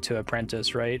back to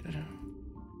Apprentice, right?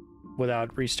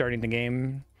 Without restarting the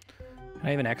game. Can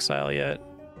I even exile yet?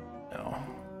 No.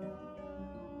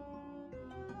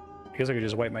 I guess I could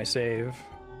just wipe my save.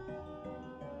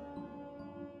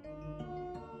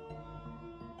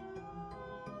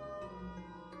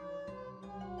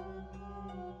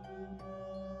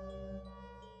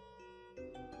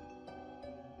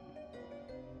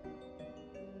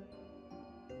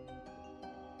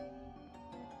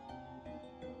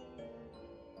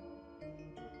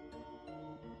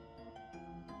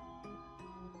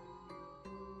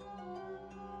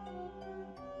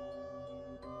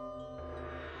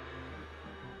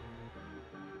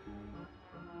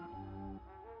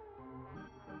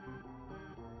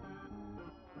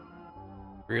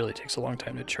 Really takes a long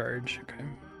time to charge. Okay.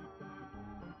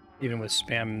 Even with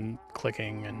spam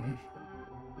clicking and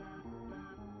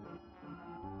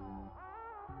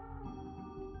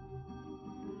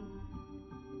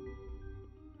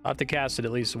I'll have to cast it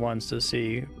at least once to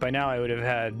see. By now I would have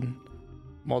had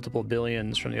multiple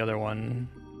billions from the other one.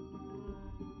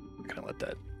 I'm gonna let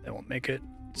that won't make it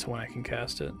so when I can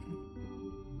cast it.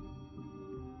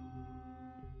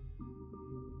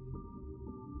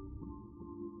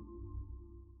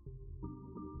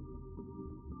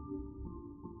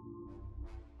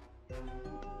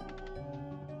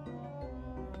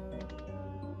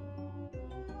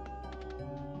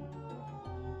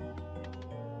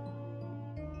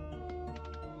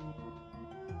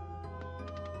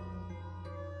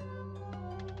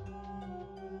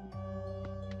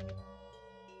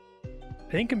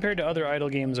 I think compared to other idle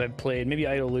games I've played, maybe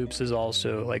Idle Loops is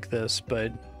also like this,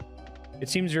 but it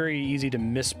seems very easy to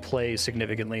misplay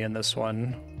significantly in this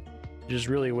one. You just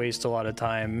really waste a lot of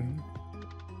time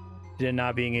in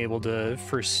not being able to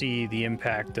foresee the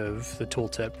impact of the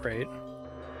tooltip, right?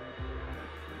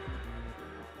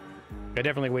 I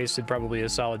definitely wasted probably a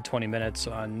solid 20 minutes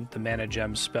on the Mana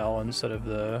Gem spell instead of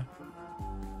the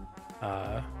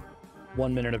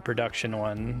 1 minute of production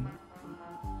one.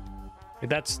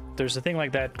 There's a thing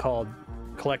like that called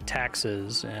Collect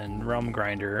Taxes and Realm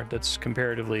Grinder that's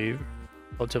comparatively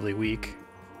relatively weak.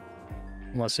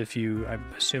 Unless I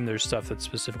assume there's stuff that's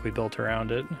specifically built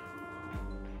around it.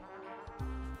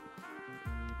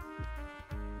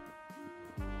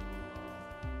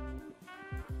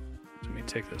 Let me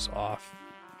take this off.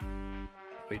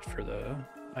 Wait for the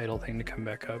idle thing to come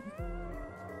back up.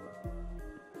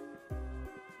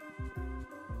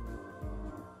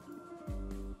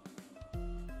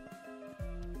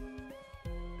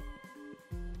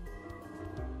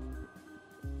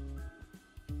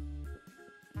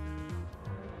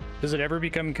 Does it ever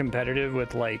become competitive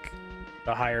with, like,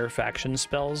 the higher faction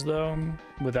spells, though,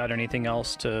 without anything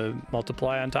else to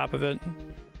multiply on top of it?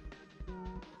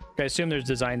 I assume there's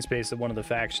design space that one of the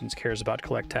factions cares about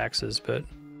collect taxes, but...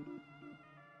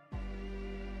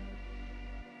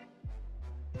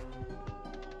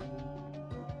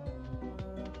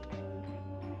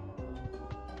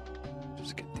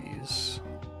 just get these...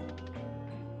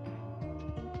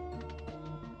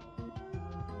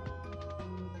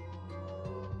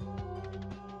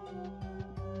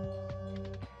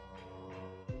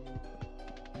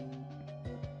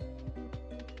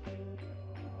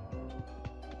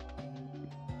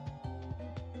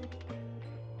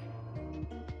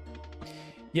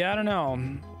 Yeah, I don't know.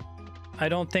 I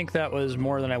don't think that was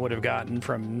more than I would have gotten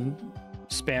from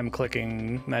spam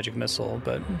clicking Magic Missile,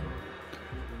 but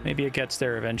maybe it gets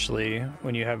there eventually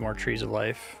when you have more Trees of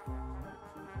Life.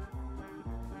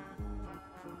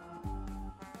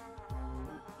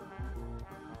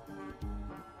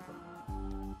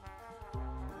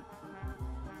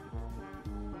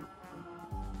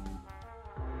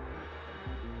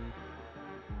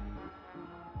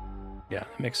 Yeah,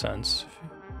 that makes sense.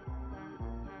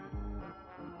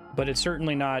 But it's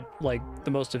certainly not, like,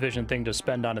 the most efficient thing to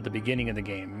spend on at the beginning of the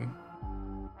game.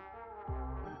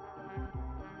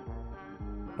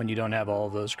 When you don't have all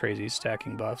of those crazy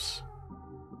stacking buffs.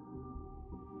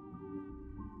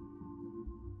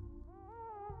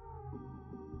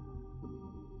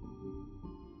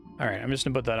 Alright, I'm just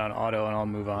gonna put that on auto and I'll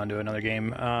move on to another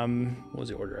game. What was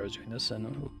the order I was doing this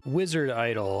in? Wizard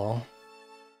Idol.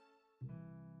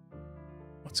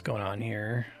 What's going on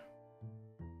here?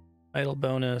 Idle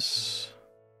bonus.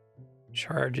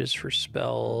 Charges for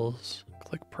spells.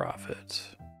 Click profit.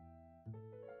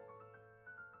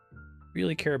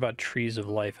 Really care about trees of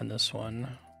life in this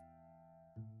one.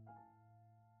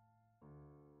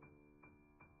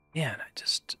 Man,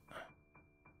 it's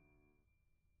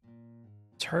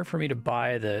hard for me to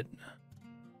buy that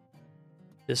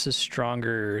this is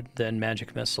stronger than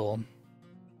Magic Missile.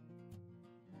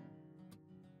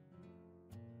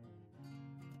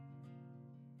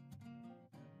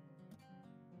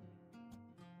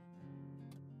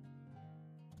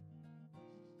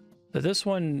 So this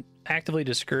one actively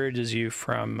discourages you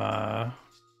from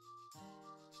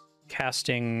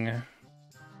casting,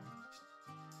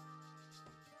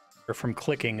 or from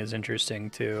clicking is interesting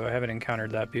too. I haven't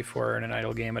encountered that before in an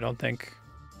idle game, I don't think.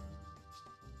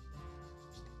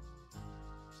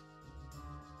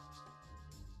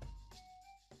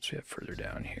 So we have further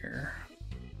down here.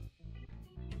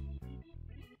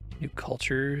 New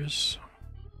cultures.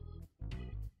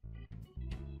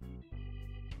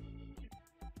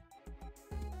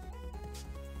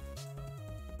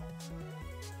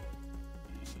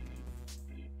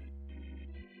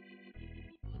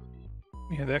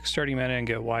 You have X starting mana and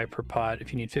get Y per pot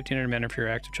if you need 1500 mana for your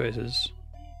active choices.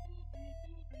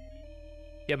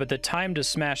 Yeah, but the time to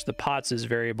smash the pots is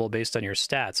variable based on your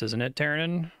stats, isn't it,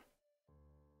 Terranin?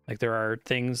 Like, there are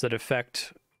things that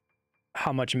affect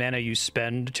how much mana you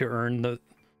spend to earn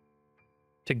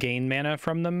to gain mana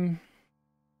from them.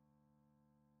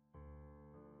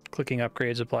 Clicking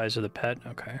upgrades applies to the pet.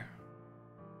 Okay.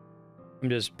 I'm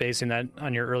just basing that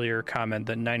on your earlier comment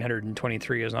that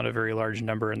 923 is not a very large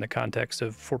number in the context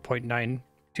of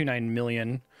 4.929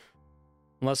 million,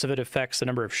 unless if it affects the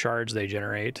number of shards they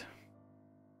generate.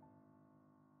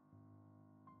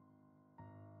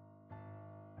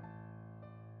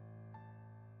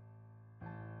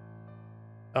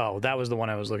 Oh, that was the one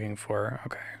I was looking for.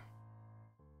 Okay.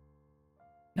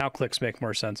 Now clicks make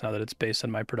more sense now that it's based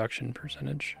on my production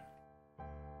percentage.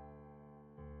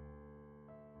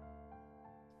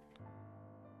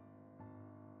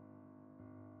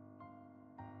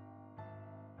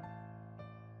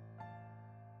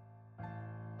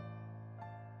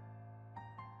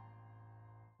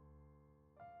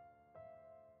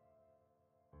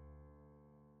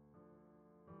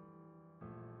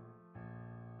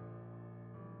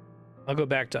 I'll go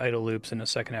back to idle loops in a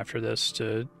second after this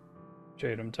to show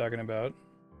you what I'm talking about.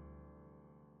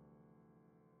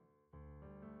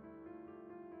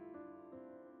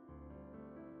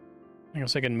 I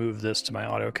guess I can move this to my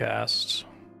autocast.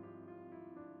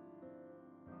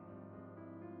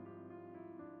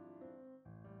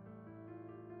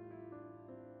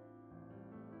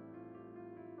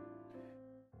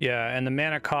 Yeah, and the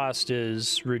mana cost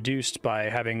is reduced by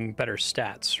having better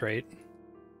stats, right?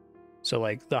 So,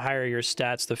 like, the higher your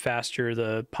stats, the faster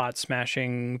the pot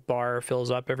smashing bar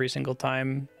fills up every single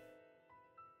time.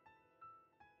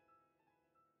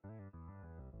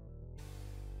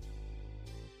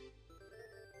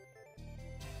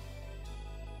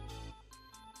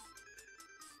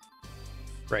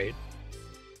 Right.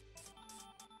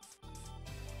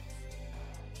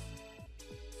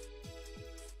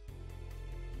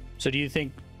 So do you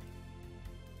think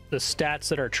the stats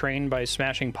that are trained by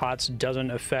smashing pots doesn't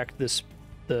affect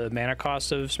the mana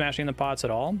cost of smashing the pots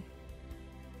at all?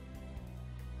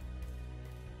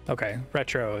 Okay,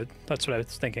 retro. That's what I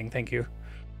was thinking. Thank you.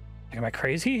 Am I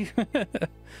crazy?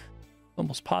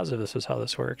 Almost positive this is how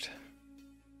this worked.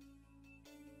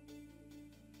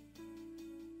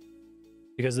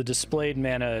 Because the displayed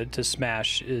mana to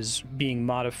smash is being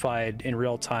modified in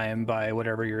real time by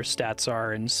whatever your stats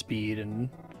are and speed and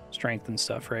strength and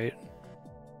stuff, right?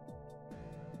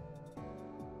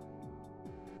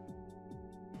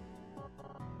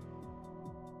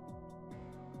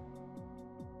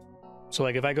 So,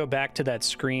 like, if I go back to that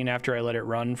screen after I let it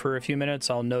run for a few minutes,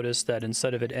 I'll notice that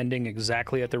instead of it ending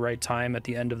exactly at the right time at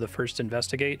the end of the first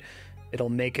investigate, it'll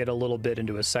make it a little bit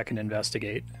into a second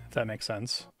investigate, if that makes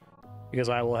sense. Because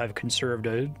I will have conserved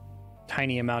a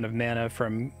tiny amount of mana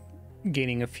from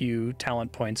gaining a few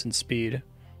talent points and speed.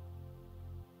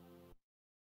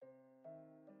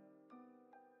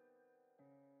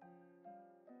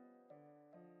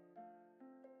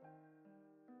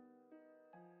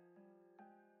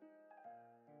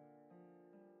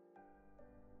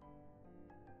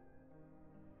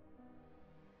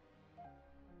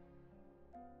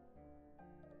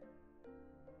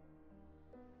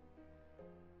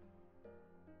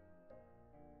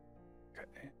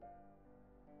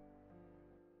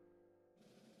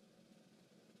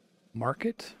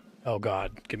 Market? Oh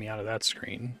god, get me out of that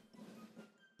screen.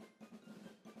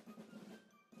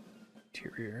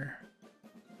 Interior.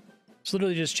 This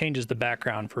literally just changes the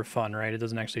background for fun, right? It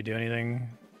doesn't actually do anything.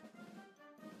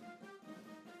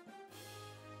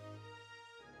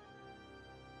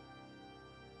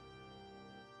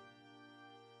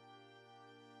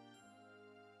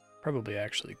 Probably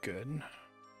actually good.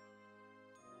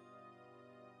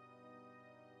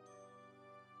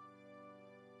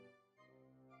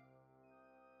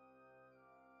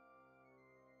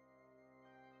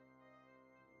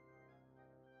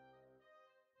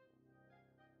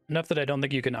 Enough that I don't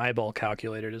think you can eyeball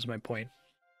calculate it is my point.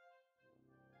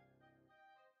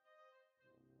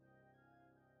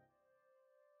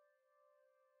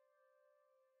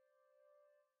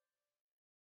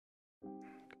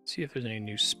 Let's see if there's any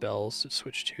new spells to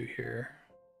switch to here.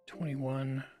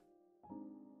 21.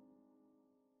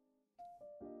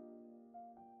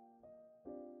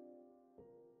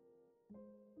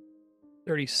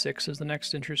 $36 is the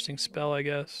next interesting spell, I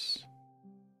guess.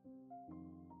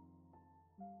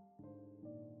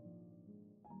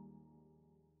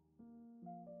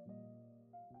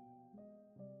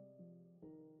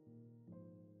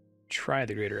 Try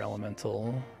the Greater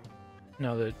Elemental.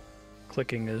 Now that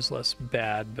clicking is less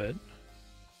bad, but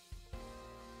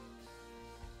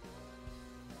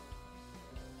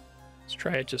let's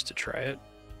try it just to try it.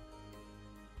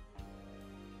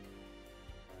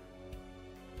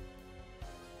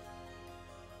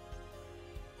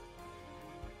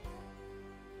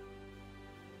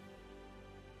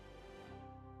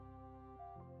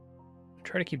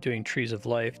 Try to keep doing Trees of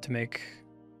Life to make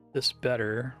this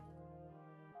better.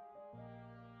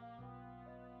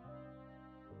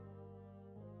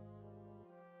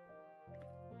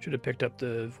 Should have picked up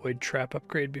the Void Trap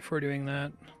upgrade before doing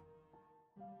that.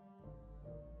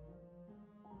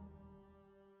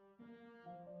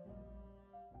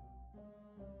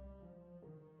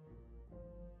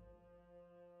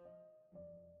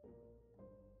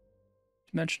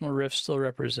 Dimensional Rifts still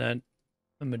represent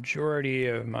the majority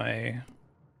of my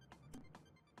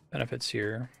benefits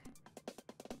here.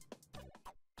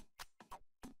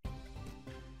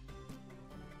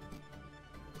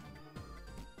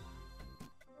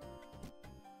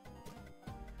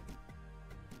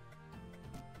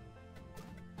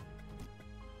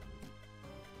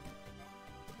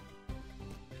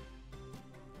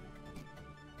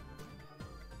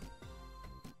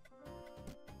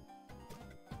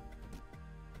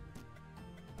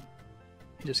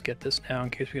 Just get this now in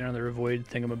case we get another avoid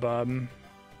thingamabob.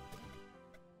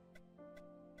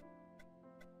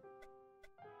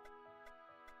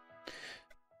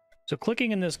 So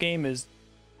clicking in this game is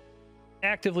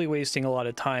actively wasting a lot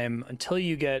of time until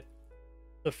you get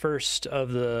the first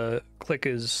of the click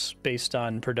is based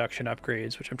on production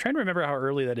upgrades, which I'm trying to remember how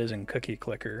early that is in Cookie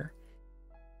Clicker.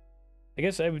 I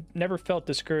guess I've never felt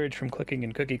discouraged from clicking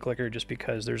in Cookie Clicker just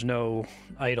because there's no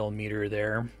idle meter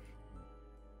there.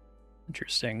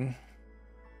 Interesting.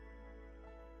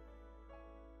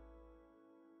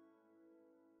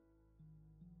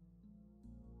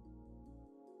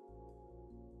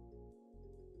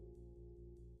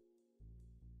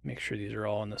 Make sure these are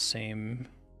all in the same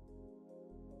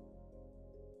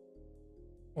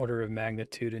order of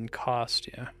magnitude and cost,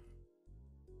 yeah.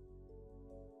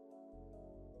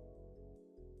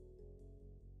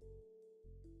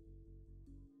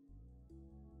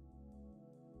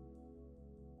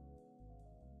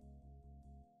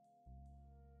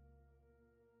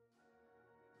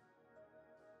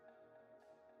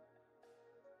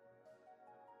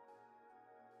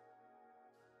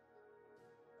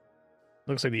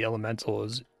 Looks like the elemental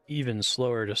is even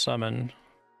slower to summon.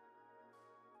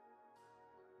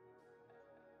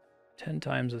 10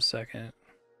 times a second.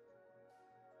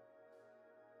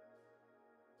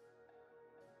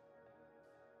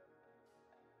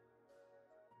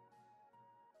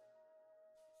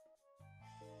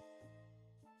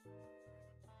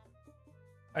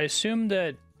 I assume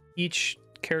that each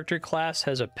character class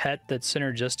has a pet that's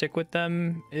synergistic with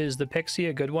them. Is the pixie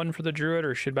a good one for the druid,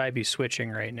 or should I be switching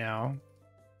right now?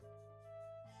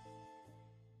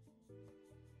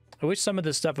 I wish some of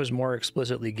this stuff was more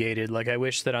explicitly gated. Like, I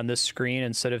wish that on this screen,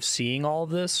 instead of seeing all of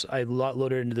this, I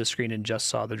loaded into the screen and just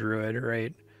saw the druid,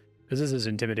 right? Because this is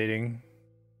intimidating.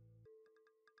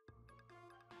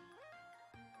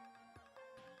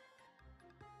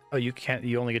 Oh, you can't,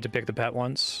 you only get to pick the pet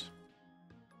once?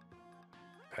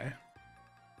 Okay.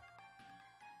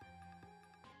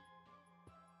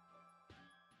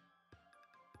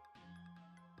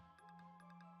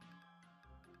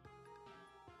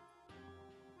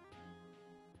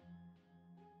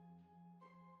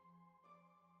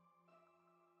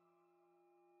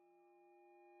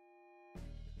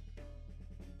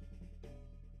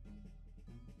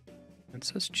 It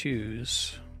says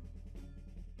choose.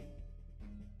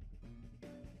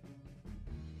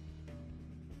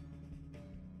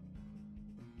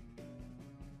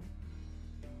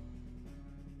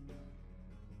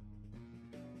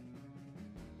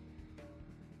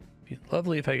 Be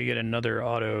lovely if I could get another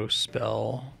auto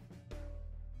spell. I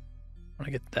want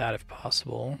to get that if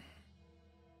possible.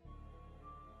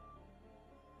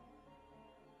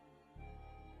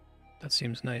 That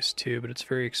seems nice too, but it's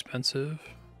very expensive.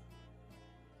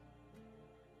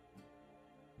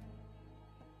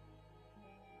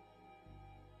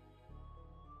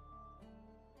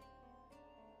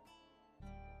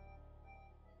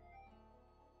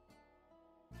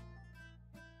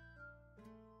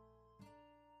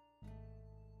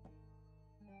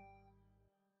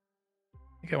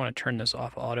 I think I want to turn this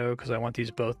off auto because I want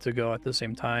these both to go at the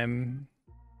same time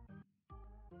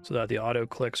so that the auto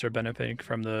clicks are benefiting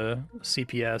from the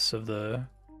CPS of the...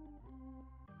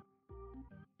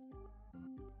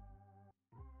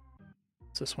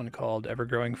 What's this one called?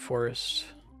 Ever-growing Forest.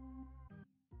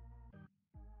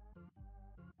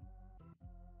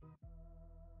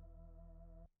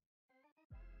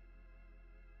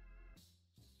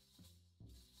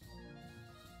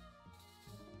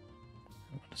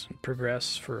 Doesn't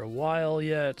progress for a while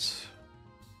yet.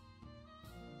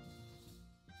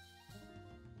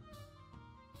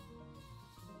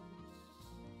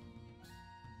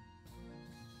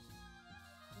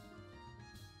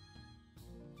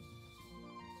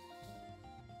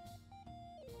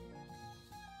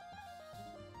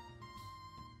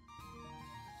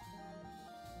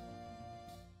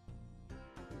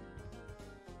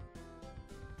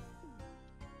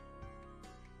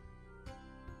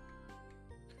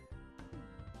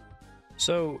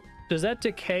 So, does that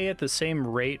decay at the same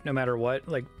rate no matter what,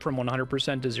 like from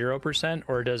 100% to 0%,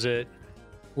 or does it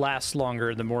last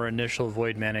longer the more initial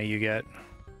void mana you get?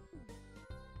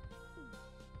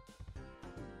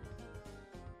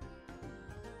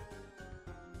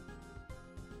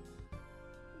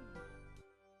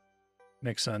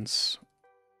 Makes sense.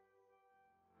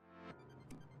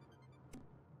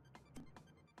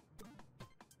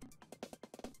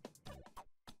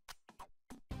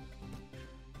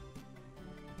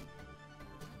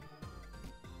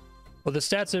 Well, the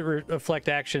stats that reflect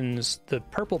actions, the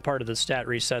purple part of the stat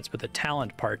resets, but the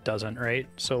talent part doesn't, right?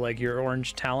 So, like, your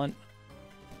orange talent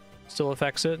still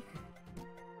affects it?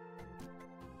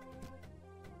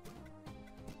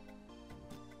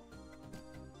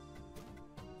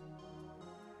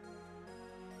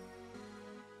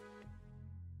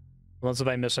 Unless if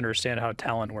I misunderstand how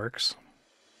talent works.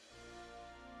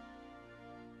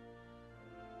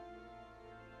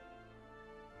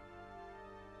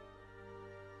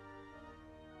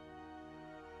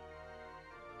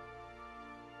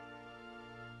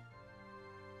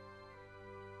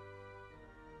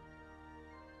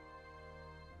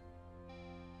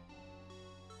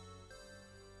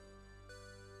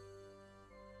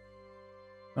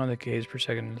 On the gaze per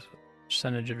second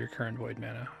percentage of your current void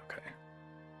mana. Okay.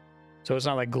 So it's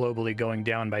not like globally going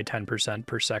down by 10%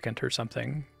 per second or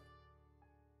something.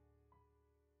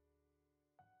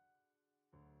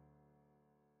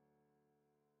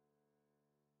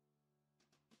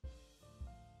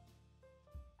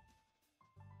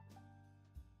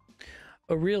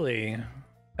 Oh, really?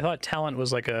 I thought talent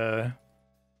was like a...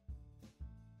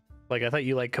 Like, I thought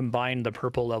you, like, combined the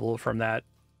purple level from that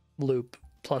loop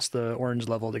plus the orange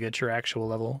level to get your actual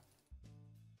level.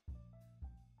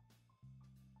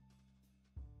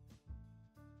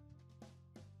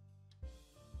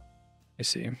 I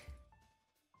see.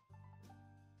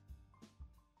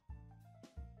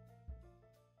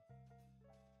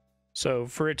 So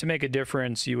for it to make a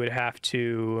difference, you would have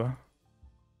to...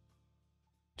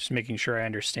 Just making sure I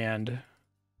understand.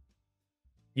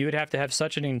 You would have to have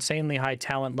such an insanely high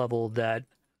talent level that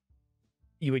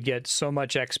you would get so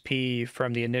much XP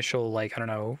from the initial, like, I don't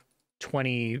know,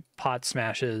 20 pot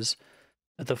smashes,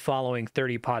 that the following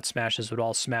 30 pot smashes would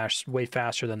all smash way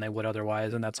faster than they would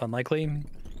otherwise, and that's unlikely.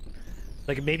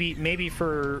 Like, maybe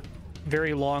for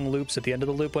very long loops at the end of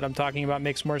the loop, what I'm talking about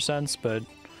makes more sense, but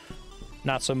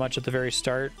not so much at the very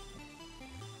start.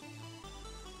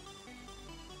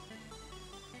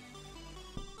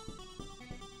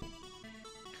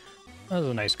 That was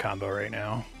a nice combo right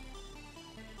now.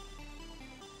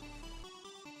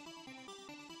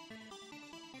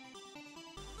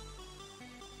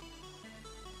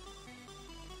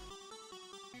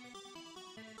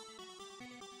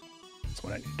 That's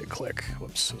what I need to click.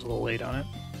 Whoops, I was a little late on it.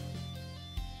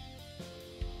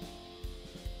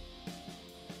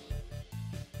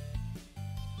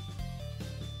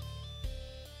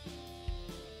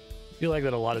 I feel like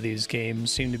that a lot of these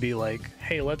games seem to be like,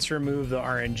 hey, let's remove the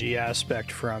RNG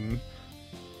aspect from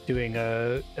doing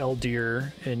a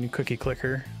Eldir in Cookie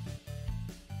Clicker.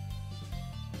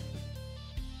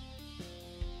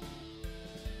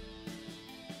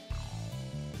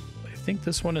 I think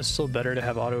this one is still better to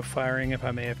have auto firing if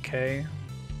I'm AFK.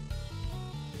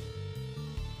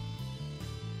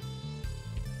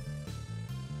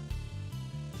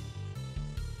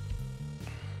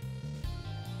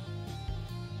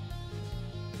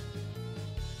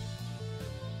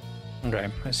 Okay,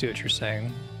 I see what you're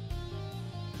saying.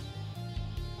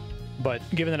 But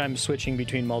given that I'm switching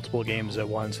between multiple games at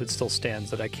once, it still stands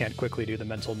that I can't quickly do the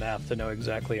mental math to know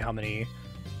exactly how many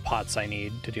pots I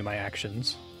need to do my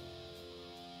actions.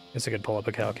 Guess I could pull up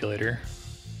a calculator.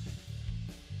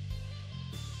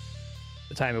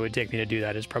 The time it would take me to do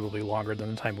that is probably longer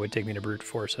than the time it would take me to brute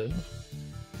force it.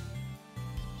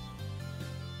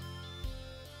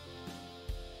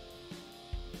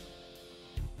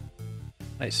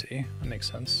 I see. That makes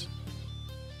sense.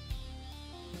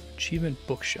 Achievement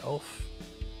bookshelf.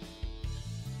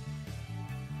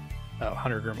 Oh,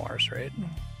 100 grimoires, right?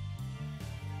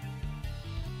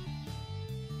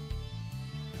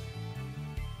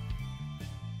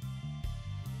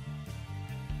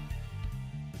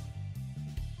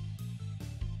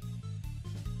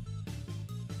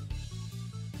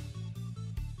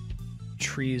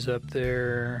 Trees up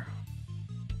there.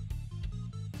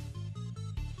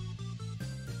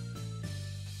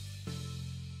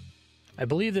 I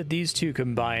believe that these two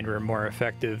combined were more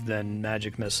effective than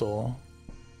Magic Missile.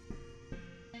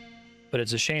 But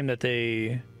it's a shame that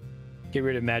they get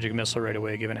rid of Magic Missile right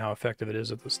away, given how effective it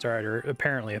is at the start, or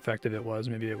apparently effective it was.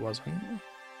 Maybe it wasn't.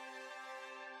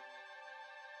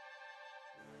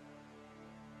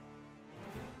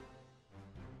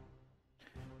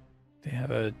 They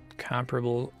have a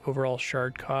comparable overall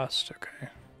shard cost. Okay. I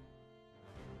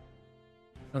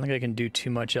don't think I can do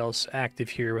too much else active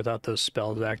here without those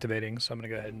spells activating, so I'm going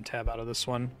to go ahead and tab out of this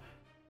one.